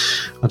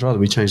 I'd rather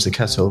we change the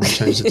kettle than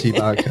change the tea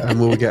bag, and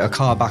we'll get a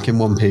car back in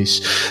one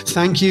piece.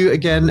 Thank you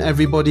again,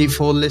 everybody,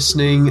 for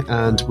listening,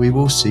 and we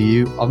will see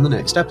you on the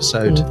next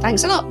episode.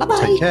 Thanks a lot.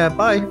 Bye-bye. Take care.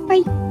 Bye.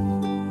 Bye.